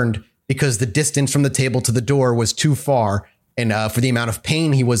returned because the distance from the table to the door was too far and for the amount of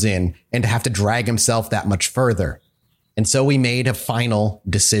pain he was in and to have to drag himself that much further. And so he made a final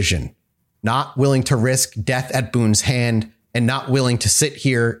decision, not willing to risk death at Boone's hand and not willing to sit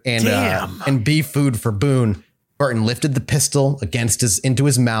here and be food for Boone. Burton lifted the pistol into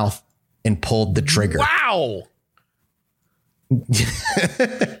his mouth and pulled the trigger. Wow.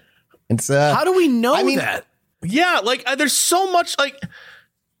 How do we know that? Yeah, like there's so much. Like,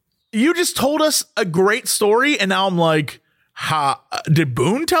 you just told us a great story, and now I'm like, did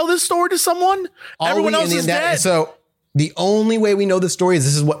Boone tell this story to someone? Everyone else is dead. So the only way we know the story is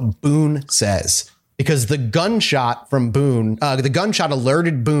this is what Boone says, because the gunshot from Boone, the gunshot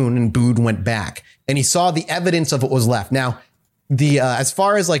alerted Boone, and Boone went back, and he saw the evidence of what was left. Now, as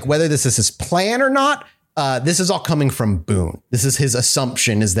far as like whether this is his plan or not. This is all coming from Boone. This is his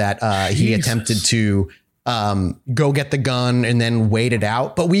assumption, is that he attempted to go get the gun and then wait it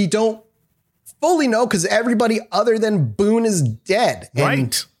out. But we don't fully know because everybody other than Boone is dead. Right.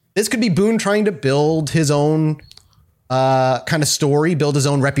 And this could be Boone trying to build his own kind of story, build his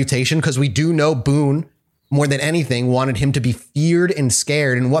own reputation, because we do know Boone, more than anything, wanted him to be feared and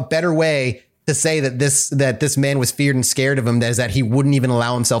scared. And what better way to say that this man was feared and scared of him is that he wouldn't even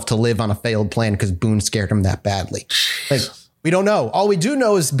allow himself to live on a failed plan because Boone scared him that badly. Like, we don't know. All we do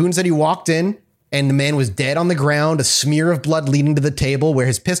know is Boone said he walked in and the man was dead on the ground, a smear of blood leading to the table where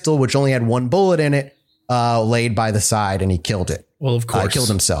his pistol, which only had one bullet in it, laid by the side, and he killed it. Well, of course. Killed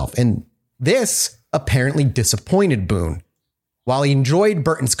himself. And this apparently disappointed Boone. While he enjoyed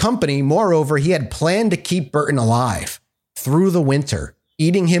Burton's company, moreover, he had planned to keep Burton alive through the winter,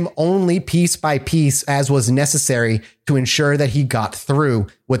 eating him only piece by piece as was necessary to ensure that he got through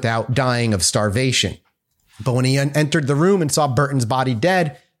without dying of starvation. But when he entered the room and saw Burton's body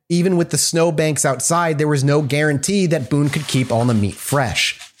dead, even with the snowbanks outside, there was no guarantee that Boone could keep all the meat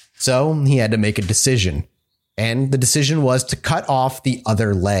fresh. So he had to make a decision. And the decision was to cut off the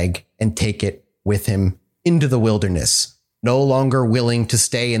other leg and take it with him into the wilderness. No longer willing to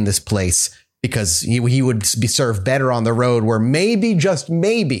stay in this place because he would be served better on the road, where maybe, just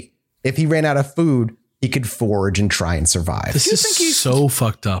maybe, if he ran out of food, he could forage and try and survive. This is so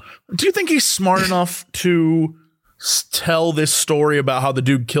fucked up. Do you think he's smart enough to tell this story about how the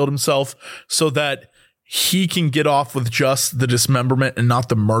dude killed himself so that he can get off with just the dismemberment and not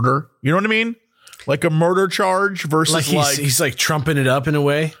the murder? You know what I mean? Like a murder charge versus he's like trumping it up in a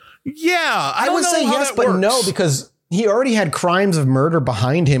way. Yeah, I would say yes, but no, because he already had crimes of murder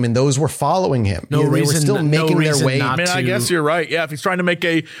behind him, and those were following him. They were still making their way. I mean, I guess you're right. Yeah, if he's trying to make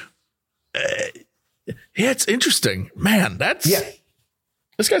a, yeah, it's interesting, man.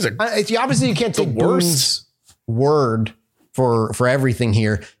 This guy's obviously you can't take Boone's word for everything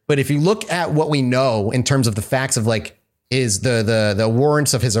here, but if you look at what we know in terms of the facts of like, is the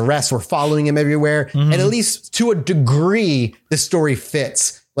warrants of his arrest were following him everywhere, and at least to a degree, the story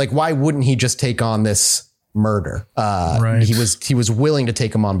fits. Like, why wouldn't he just take on this murder? Right. He was willing to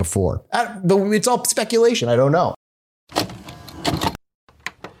take him on before. But it's all speculation. I don't know.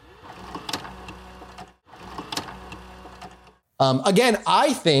 Again,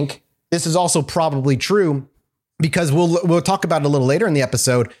 I think this is also probably true because we'll talk about it a little later in the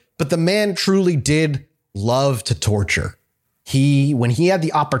episode. But the man truly did love to torture. When he had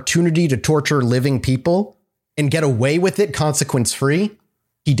the opportunity to torture living people and get away with it consequence free,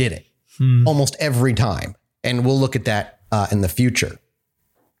 he did it almost every time. And we'll look at that in the future.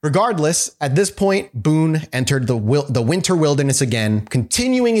 Regardless, at this point, Boone entered the winter wilderness again,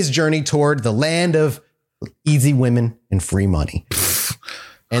 continuing his journey toward the land of easy women and free money.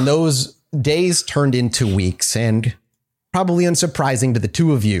 And those days turned into weeks, and probably unsurprising to the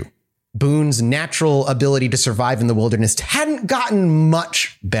two of you, Boone's natural ability to survive in the wilderness hadn't gotten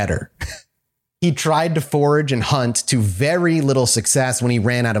much better. He tried to forage and hunt to very little success when he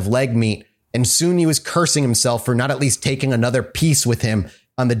ran out of leg meat, and soon he was cursing himself for not at least taking another piece with him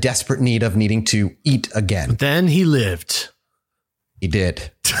on the desperate need of needing to eat again. But then he lived. He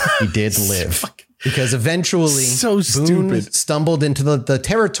did. He did live. Because eventually Boone stumbled into the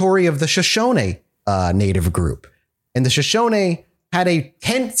territory of the Shoshone native group. And the Shoshone had a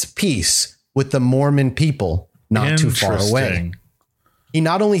tense peace with the Mormon people not too far away. He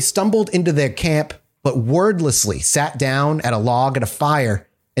not only stumbled into their camp, but wordlessly sat down at a log at a fire,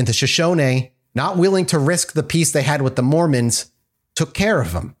 and the Shoshone, not willing to risk the peace they had with the Mormons, took care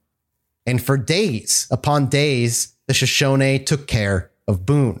of him. And for days upon days, the Shoshone took care of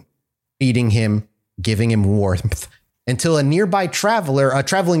Boone, feeding him, giving him warmth, until a nearby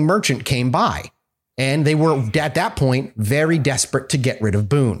traveling merchant came by. And they were, at that point, very desperate to get rid of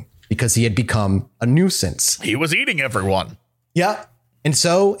Boone because he had become a nuisance. He was eating everyone. Yeah. And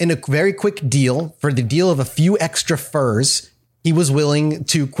so in a very quick deal, for the deal of a few extra furs, he was willing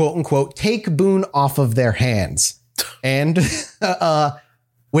to, quote unquote, take Boone off of their hands. And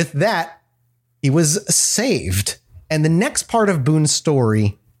with that, he was saved. And the next part of Boone's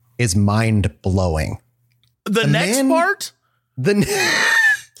story is mind blowing. The next part?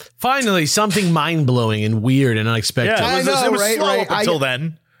 Finally, something mind blowing and weird and unexpected. Yeah, it was right, slow up until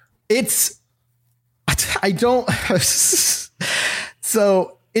then. I don't.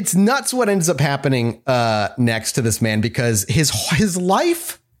 So it's nuts what ends up happening next to this man, because his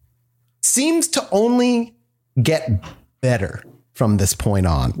life seems to only get better from this point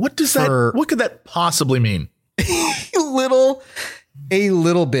on. What could that possibly mean? A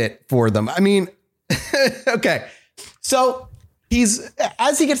little bit for them. I mean, okay. So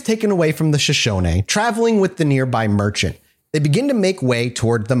as he gets taken away from the Shoshone, traveling with the nearby merchant, they begin to make way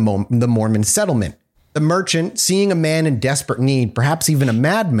toward the Mormon settlement. The merchant, seeing a man in desperate need, perhaps even a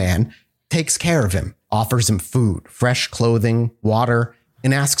madman, takes care of him, offers him food, fresh clothing, water,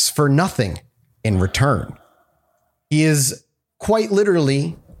 and asks for nothing in return. He is quite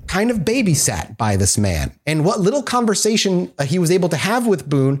literally kind of babysat by this man. And what little conversation he was able to have with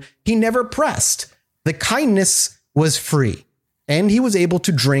Boone, he never pressed. The kindness was free, and he was able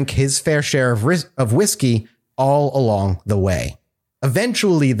to drink his fair share of whiskey all along the way.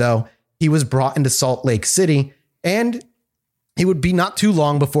 Eventually, though, he was brought into Salt Lake City, and it would be not too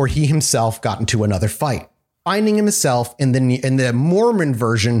long before he himself got into another fight, finding himself in the Mormon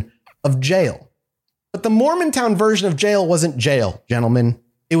version of jail. But the Mormontown version of jail wasn't jail, gentlemen.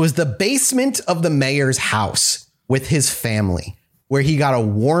 It was the basement of the mayor's house with his family, where he got a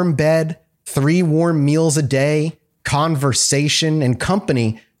warm bed, 3 warm meals a day, conversation, and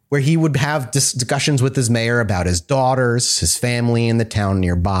company, where he would have discussions with his mayor about his daughters, his family, and the town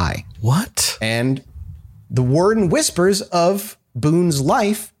nearby. What? And the word and whispers of Boone's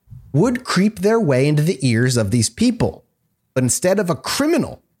life would creep their way into the ears of these people. But instead of a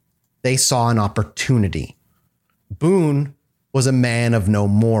criminal, they saw an opportunity. Boone was a man of no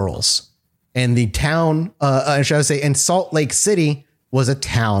morals. And the town, shall I say, and Salt Lake City was a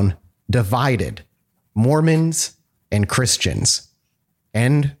town divided, Mormons and Christians.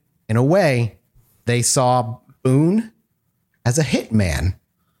 And in a way, they saw Boone as a hitman.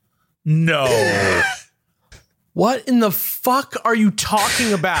 No. What in the fuck are you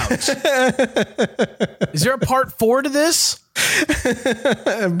talking about? Is there a part 4 to this?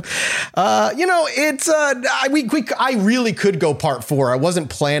 It's I really could go part 4. I wasn't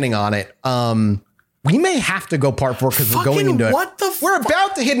planning on it. We may have to go part 4 because we're going into what the we're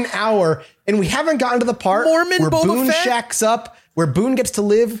about to hit an hour and we haven't gotten to the part Mormon where Boba Boone Fett? shacks up, where Boone gets to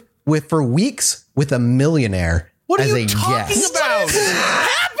live for weeks with a millionaire. What are as you a talking guest. about? What is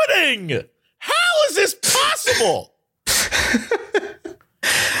happening? How is this possible?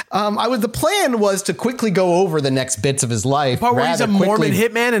 The plan was to quickly go over the next bits of his life. Part where he's a Mormon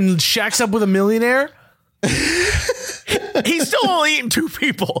hitman and shacks up with a millionaire? He's still only eating 2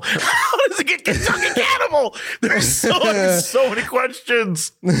 people. How does it get Kentucky Cannibal? There's so many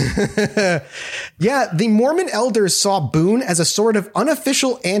questions. Yeah, the Mormon elders saw Boone as a sort of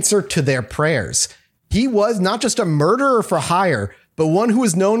unofficial answer to their prayers. He was not just a murderer for hire, but one who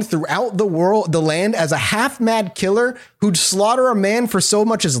was known throughout the land as a half-mad killer who'd slaughter a man for so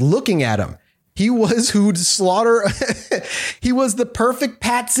much as looking at him. He was he was the perfect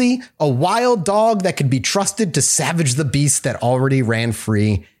patsy, a wild dog that could be trusted to savage the beast that already ran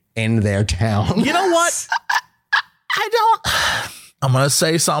free in their town. You know what? I'm going to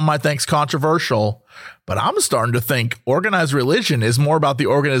say something I think's controversial, but I'm starting to think organized religion is more about the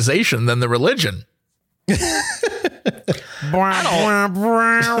organization than the religion. I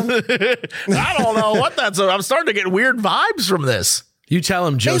don't know what that's. I'm starting to get weird vibes from this. You tell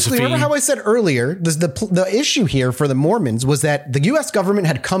him, Josephine. Basically, remember how I said earlier, the issue here for the Mormons was that the U.S. government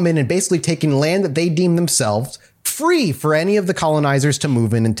had come in and basically taken land that they deemed themselves free for any of the colonizers to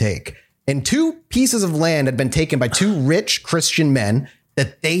move in and take. And 2 pieces of land had been taken by 2 rich Christian men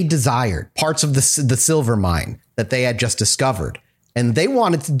that they desired, parts of the silver mine that they had just discovered. And they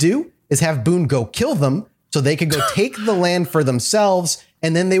wanted to do is have Boone go kill them so they could go take the land for themselves.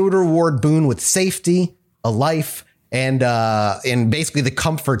 And then they would reward Boone with safety, a life, and basically the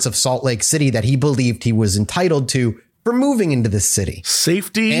comforts of Salt Lake City that he believed he was entitled to for moving into this city.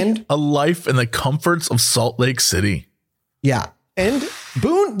 Safety, and a life, and the comforts of Salt Lake City. Yeah. And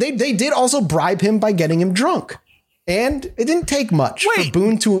Boone, they did also bribe him by getting him drunk. And it didn't take much for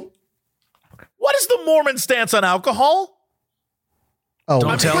Boone to... What is the Mormon stance on alcohol? Oh,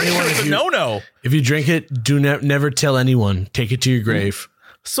 don't tell anyone. If you drink it, do never tell anyone. Take it to your grave.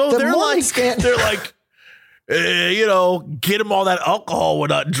 So they're like, get him all that alcohol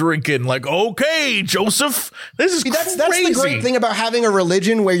without drinking. Like, okay, Joseph, this is crazy. That's the great thing about having a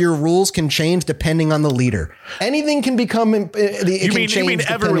religion where your rules can change depending on the leader. Anything can become. You mean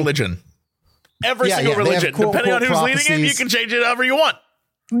every religion? Every single religion, depending on who's leading it, you can change it however you want.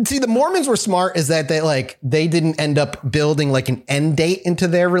 See, the Mormons were smart is that they didn't end up building like an end date into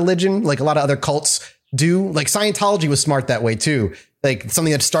their religion like a lot of other cults do. Like Scientology was smart that way too. Like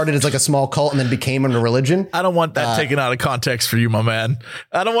something that started as like a small cult and then became a religion. I don't want that taken out of context for you, my man.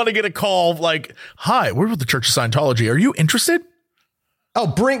 I don't want to get a call like, "Hi, we're with the Church of Scientology. Are you interested?"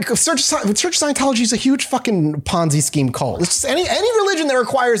 Oh, Church Scientology is a huge fucking Ponzi scheme cult. It's just any religion that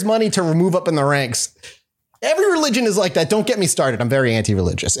requires money to move up in the ranks. Every religion is like that. Don't get me started. I'm very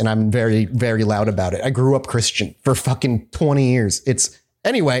anti-religious and I'm very, very loud about it. I grew up Christian for fucking 20 years.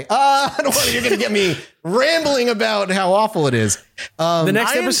 Anyway, I don't want you're going to get me rambling about how awful it is. The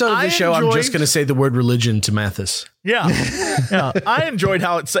next episode of the show, I'm just going to say the word religion to Mathis. Yeah. I enjoyed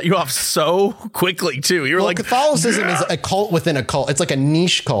how it set you off so quickly too. You were like, Catholicism is a cult within a cult. It's like a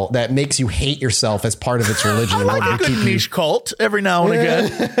niche cult that makes you hate yourself as part of its religion. I like a good niche cult every now and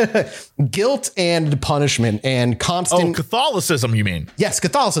again. Guilt and punishment and constant. Oh, Catholicism, you mean? Yes,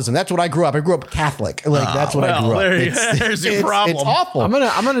 Catholicism. That's what I grew up. I grew up Catholic. That's what I grew up. There's your problem. It's awful. I'm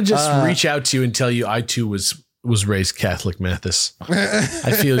gonna just reach out to you and tell you I too was raised Catholic, Mathis.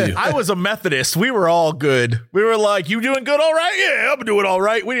 I feel you. I was a Methodist. We were all good. We were like, "You doing good? All right? Yeah, I'm doing all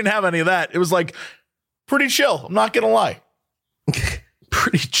right." We didn't have any of that. It was like pretty chill. I'm not gonna lie.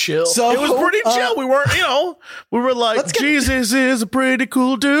 Pretty chill. So it was pretty chill. We weren't, we were like, Jesus is a pretty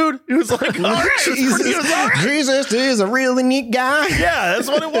cool dude. It was like, all right, Jesus is a really neat guy. Yeah, that's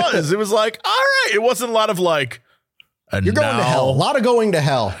what it was. It was like, all right. It wasn't a lot of like, and you're going to hell. A lot of going to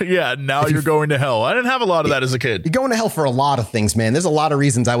hell. Yeah, now you're going to hell. I didn't have a lot of that as a kid. You're going to hell for a lot of things, man. There's a lot of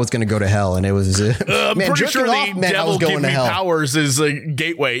reasons I was going to go to hell, and it was I'm pretty sure the devil giving me powers is a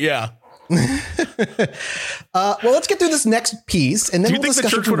gateway. Yeah. Well, let's get through this next piece, and then do you think the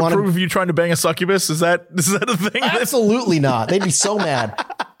church would approve of you trying to bang a succubus? Is that a thing? Absolutely not. They'd be so mad.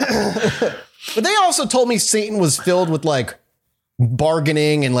 But they also told me Satan was filled with like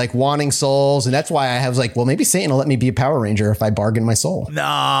bargaining and like wanting souls. And that's why I was like, well, maybe Satan will let me be a Power Ranger if I bargain my soul.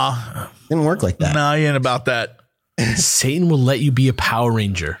 Nah. Didn't work like that. Nah, you ain't about that. Satan will let you be a Power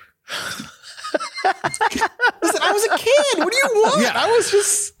Ranger. Listen, I was a kid. What do you want? Yeah. I was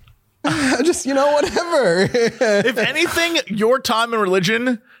just, you know, whatever. If anything, your time in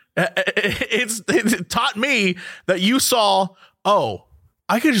religion, it taught me that you saw, oh,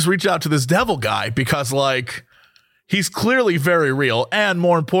 I could just reach out to this devil guy because like he's clearly very real and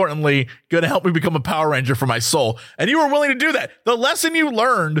more importantly, going to help me become a Power Ranger for my soul. And you were willing to do that. The lesson you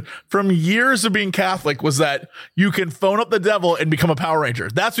learned from years of being Catholic was that you can phone up the devil and become a Power Ranger.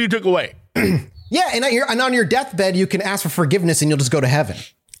 That's what you took away. Yeah. And on your deathbed, you can ask for forgiveness and you'll just go to heaven.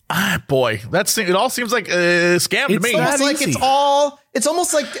 Ah, boy, it all seems like a scam to me. It's like it's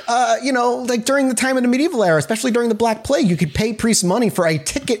almost like, you know, like during the time of the medieval era, especially during the Black Plague, you could pay priests money for a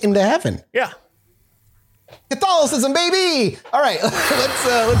ticket into heaven. Yeah. Catholicism, baby. All right,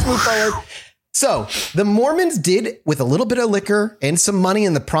 let's move forward. So the Mormons did, with a little bit of liquor and some money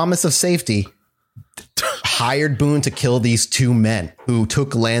and the promise of safety, hired Boone to kill these two men who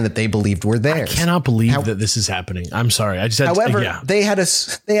took land that they believed were theirs. I cannot believe that this is happening. I'm sorry. I just had However, yeah. they had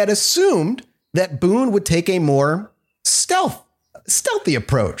assumed that Boone would take a more stealthy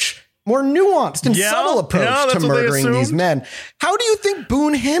approach, more nuanced and subtle approach to murdering these men. How do you think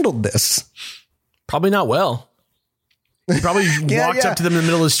Boone handled this? Probably not well. He probably walked up to them in the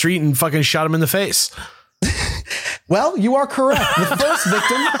middle of the street and fucking shot him in the face. Well, you are correct. The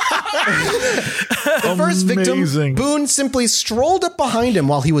first victim, Boone simply strolled up behind him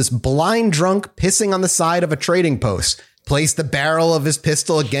while he was blind drunk, pissing on the side of a trading post, placed the barrel of his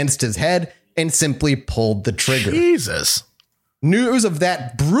pistol against his head, and simply pulled the trigger. Jesus. News of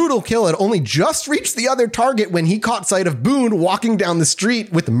that brutal kill had only just reached the other target when he caught sight of Boone walking down the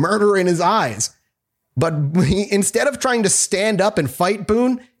street with murder in his eyes. But instead of trying to stand up and fight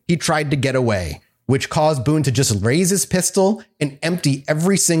Boone, he tried to get away, which caused Boone to just raise his pistol and empty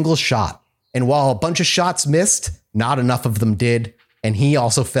every single shot. And while a bunch of shots missed, not enough of them did. And he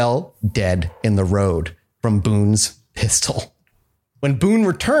also fell dead in the road from Boone's pistol. When Boone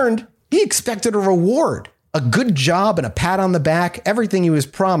returned, he expected a reward, a good job and a pat on the back, everything he was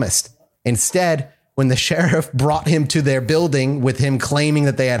promised. Instead, when the sheriff brought him to their building with him claiming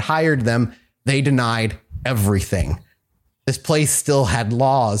that they had hired them, they denied everything. This place still had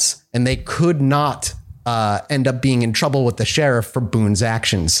laws, and they could not end up being in trouble with the sheriff for Boone's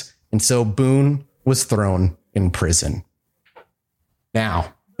actions. And so Boone was thrown in prison.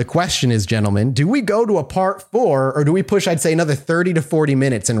 Now, the question is, gentlemen, do we go to a part 4 or do we push, I'd say, another 30 to 40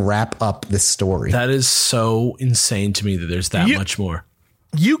 minutes and wrap up this story? That is so insane to me that there's that much more.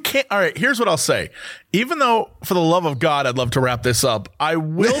 You can't. All right, here's what I'll say. Even though, for the love of God, I'd love to wrap this up, I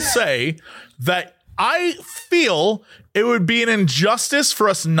will say that I feel it would be an injustice for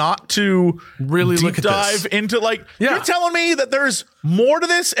us not to really deep look at dive this. into you're telling me that there's more to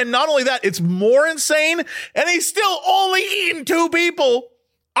this, and not only that, it's more insane, and he's still only eating 2 people.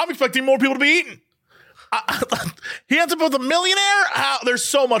 I'm expecting more people to be eaten. He ends up with a millionaire. There's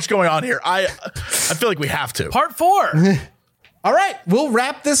so much going on here. I feel like we have to. Part 4. All right, we'll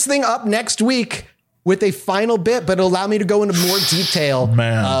wrap this thing up next week with a final bit, but it'll allow me to go into more detail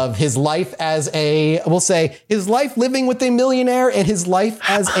of his life as his life living with a millionaire and his life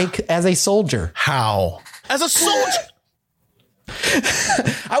as a soldier. How? As a soldier?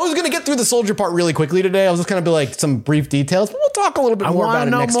 I was going to get through the soldier part really quickly today. I was just going to be like some brief details, but we'll talk a little bit more about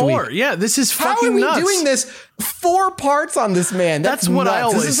it next week. Yeah, this is fucking nuts. How are we doing this? 4 parts on this, man. That's what nuts. I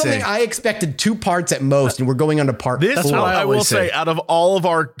always say. This is something I expected 2 parts at most, and we're going on to part 4. That's what I will say. Out of all of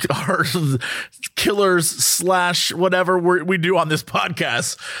our killers / whatever we do on this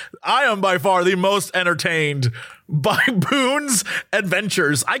podcast, I am by far the most entertained by Boone's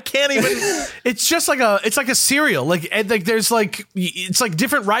adventures. I can't even. It's just like a serial. Like there's it's like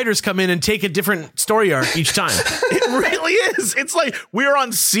different writers come in and take a different story arc each time. It really is. It's like we're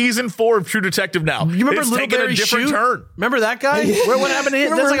on season 4 of True Detective now. You remember it's Little taking Barry a different turn. Remember that guy? What happened to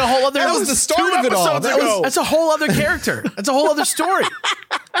him? That's like a whole other. That was the start of it all. That's a whole other character. That's a whole other story.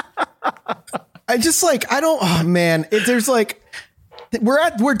 I just oh man, there's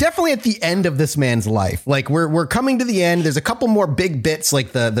we're definitely at the end of this man's life. Like we're coming to the end. There's a couple more big bits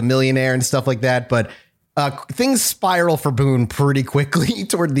like the millionaire and stuff like that, but things spiral for Boone pretty quickly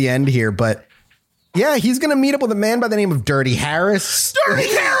toward the end here. But yeah, he's going to meet up with a man by the name of Dirty Harris. Dirty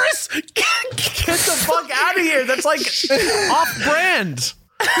Harris! Get the fuck out of here. That's like off brand.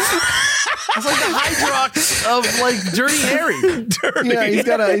 It's like the Hydrox of like Dirty Harry. Yeah, he's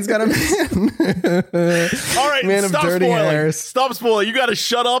got a man. All right, Man of stop dirty spoiling. hairs. Stop spoiling. You got to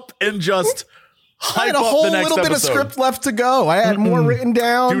shut up and just I hype had a up whole the next little bit of episode. script left to go. I had more written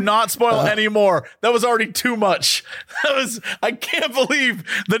down. Do not spoil any more. That was already too much. I can't believe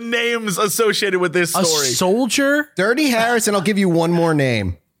the names associated with this A story. soldier? Dirty Harris, and I'll give you one more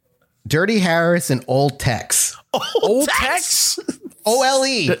name. Dirty Harris and Old Tex. Old Tex?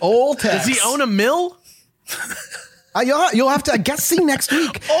 OLE. Old Tex. Does he own a mill? You'll have to, I guess, see next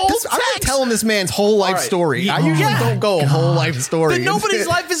week. I'm not telling this man's whole life right. story. I usually don't go a whole life story. But nobody's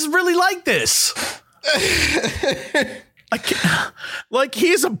life is really like this. Like,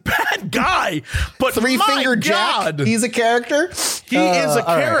 he's a bad guy, but Three my Finger God, Jack. He's a character. he is a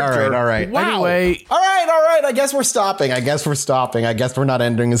character. All right. Wow. Anyway, All right. I guess we're stopping. I guess we're not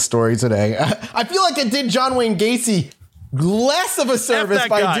ending his story today. I feel like it did John Wayne Gacy less of a service that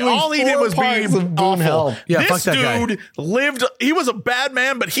by guy. doing All he did was be parts of Boone Helm. Yeah, this fuck that guy. dude lived. He was a bad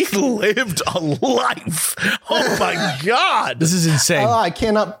man, but he lived a life. Oh my God. this is insane. I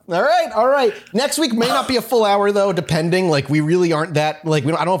cannot. All right. Next week may not be a full hour though, depending. Like we really aren't that. Like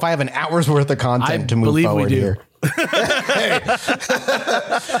I don't know if I have an hour's worth of content to move believe we forward do. here. All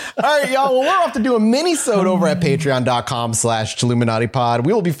right, y'all. Well, we're off to do a mini-sode over at patreon.com/Chilluminati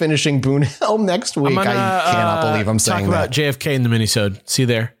We will be finishing Boone Helm next week. I cannot believe I'm saying talk about that. JFK in the minisode. See you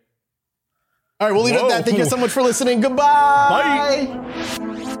there. All right, we'll leave it at that. Thank you so much for listening. Goodbye.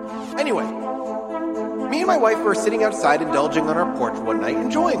 Anyway, me and my wife were sitting outside indulging on our porch one night,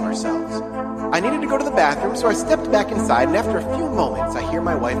 enjoying ourselves. I needed to go to the bathroom, so I stepped back inside, and after a few moments, I hear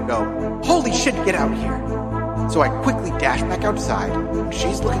my wife go, "Holy shit, get out here." So I quickly dash back outside, and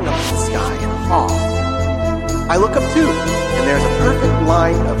she's looking up at the sky in awe. I look up too, and there's a perfect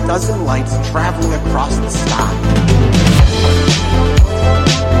line of dozen lights traveling across the sky.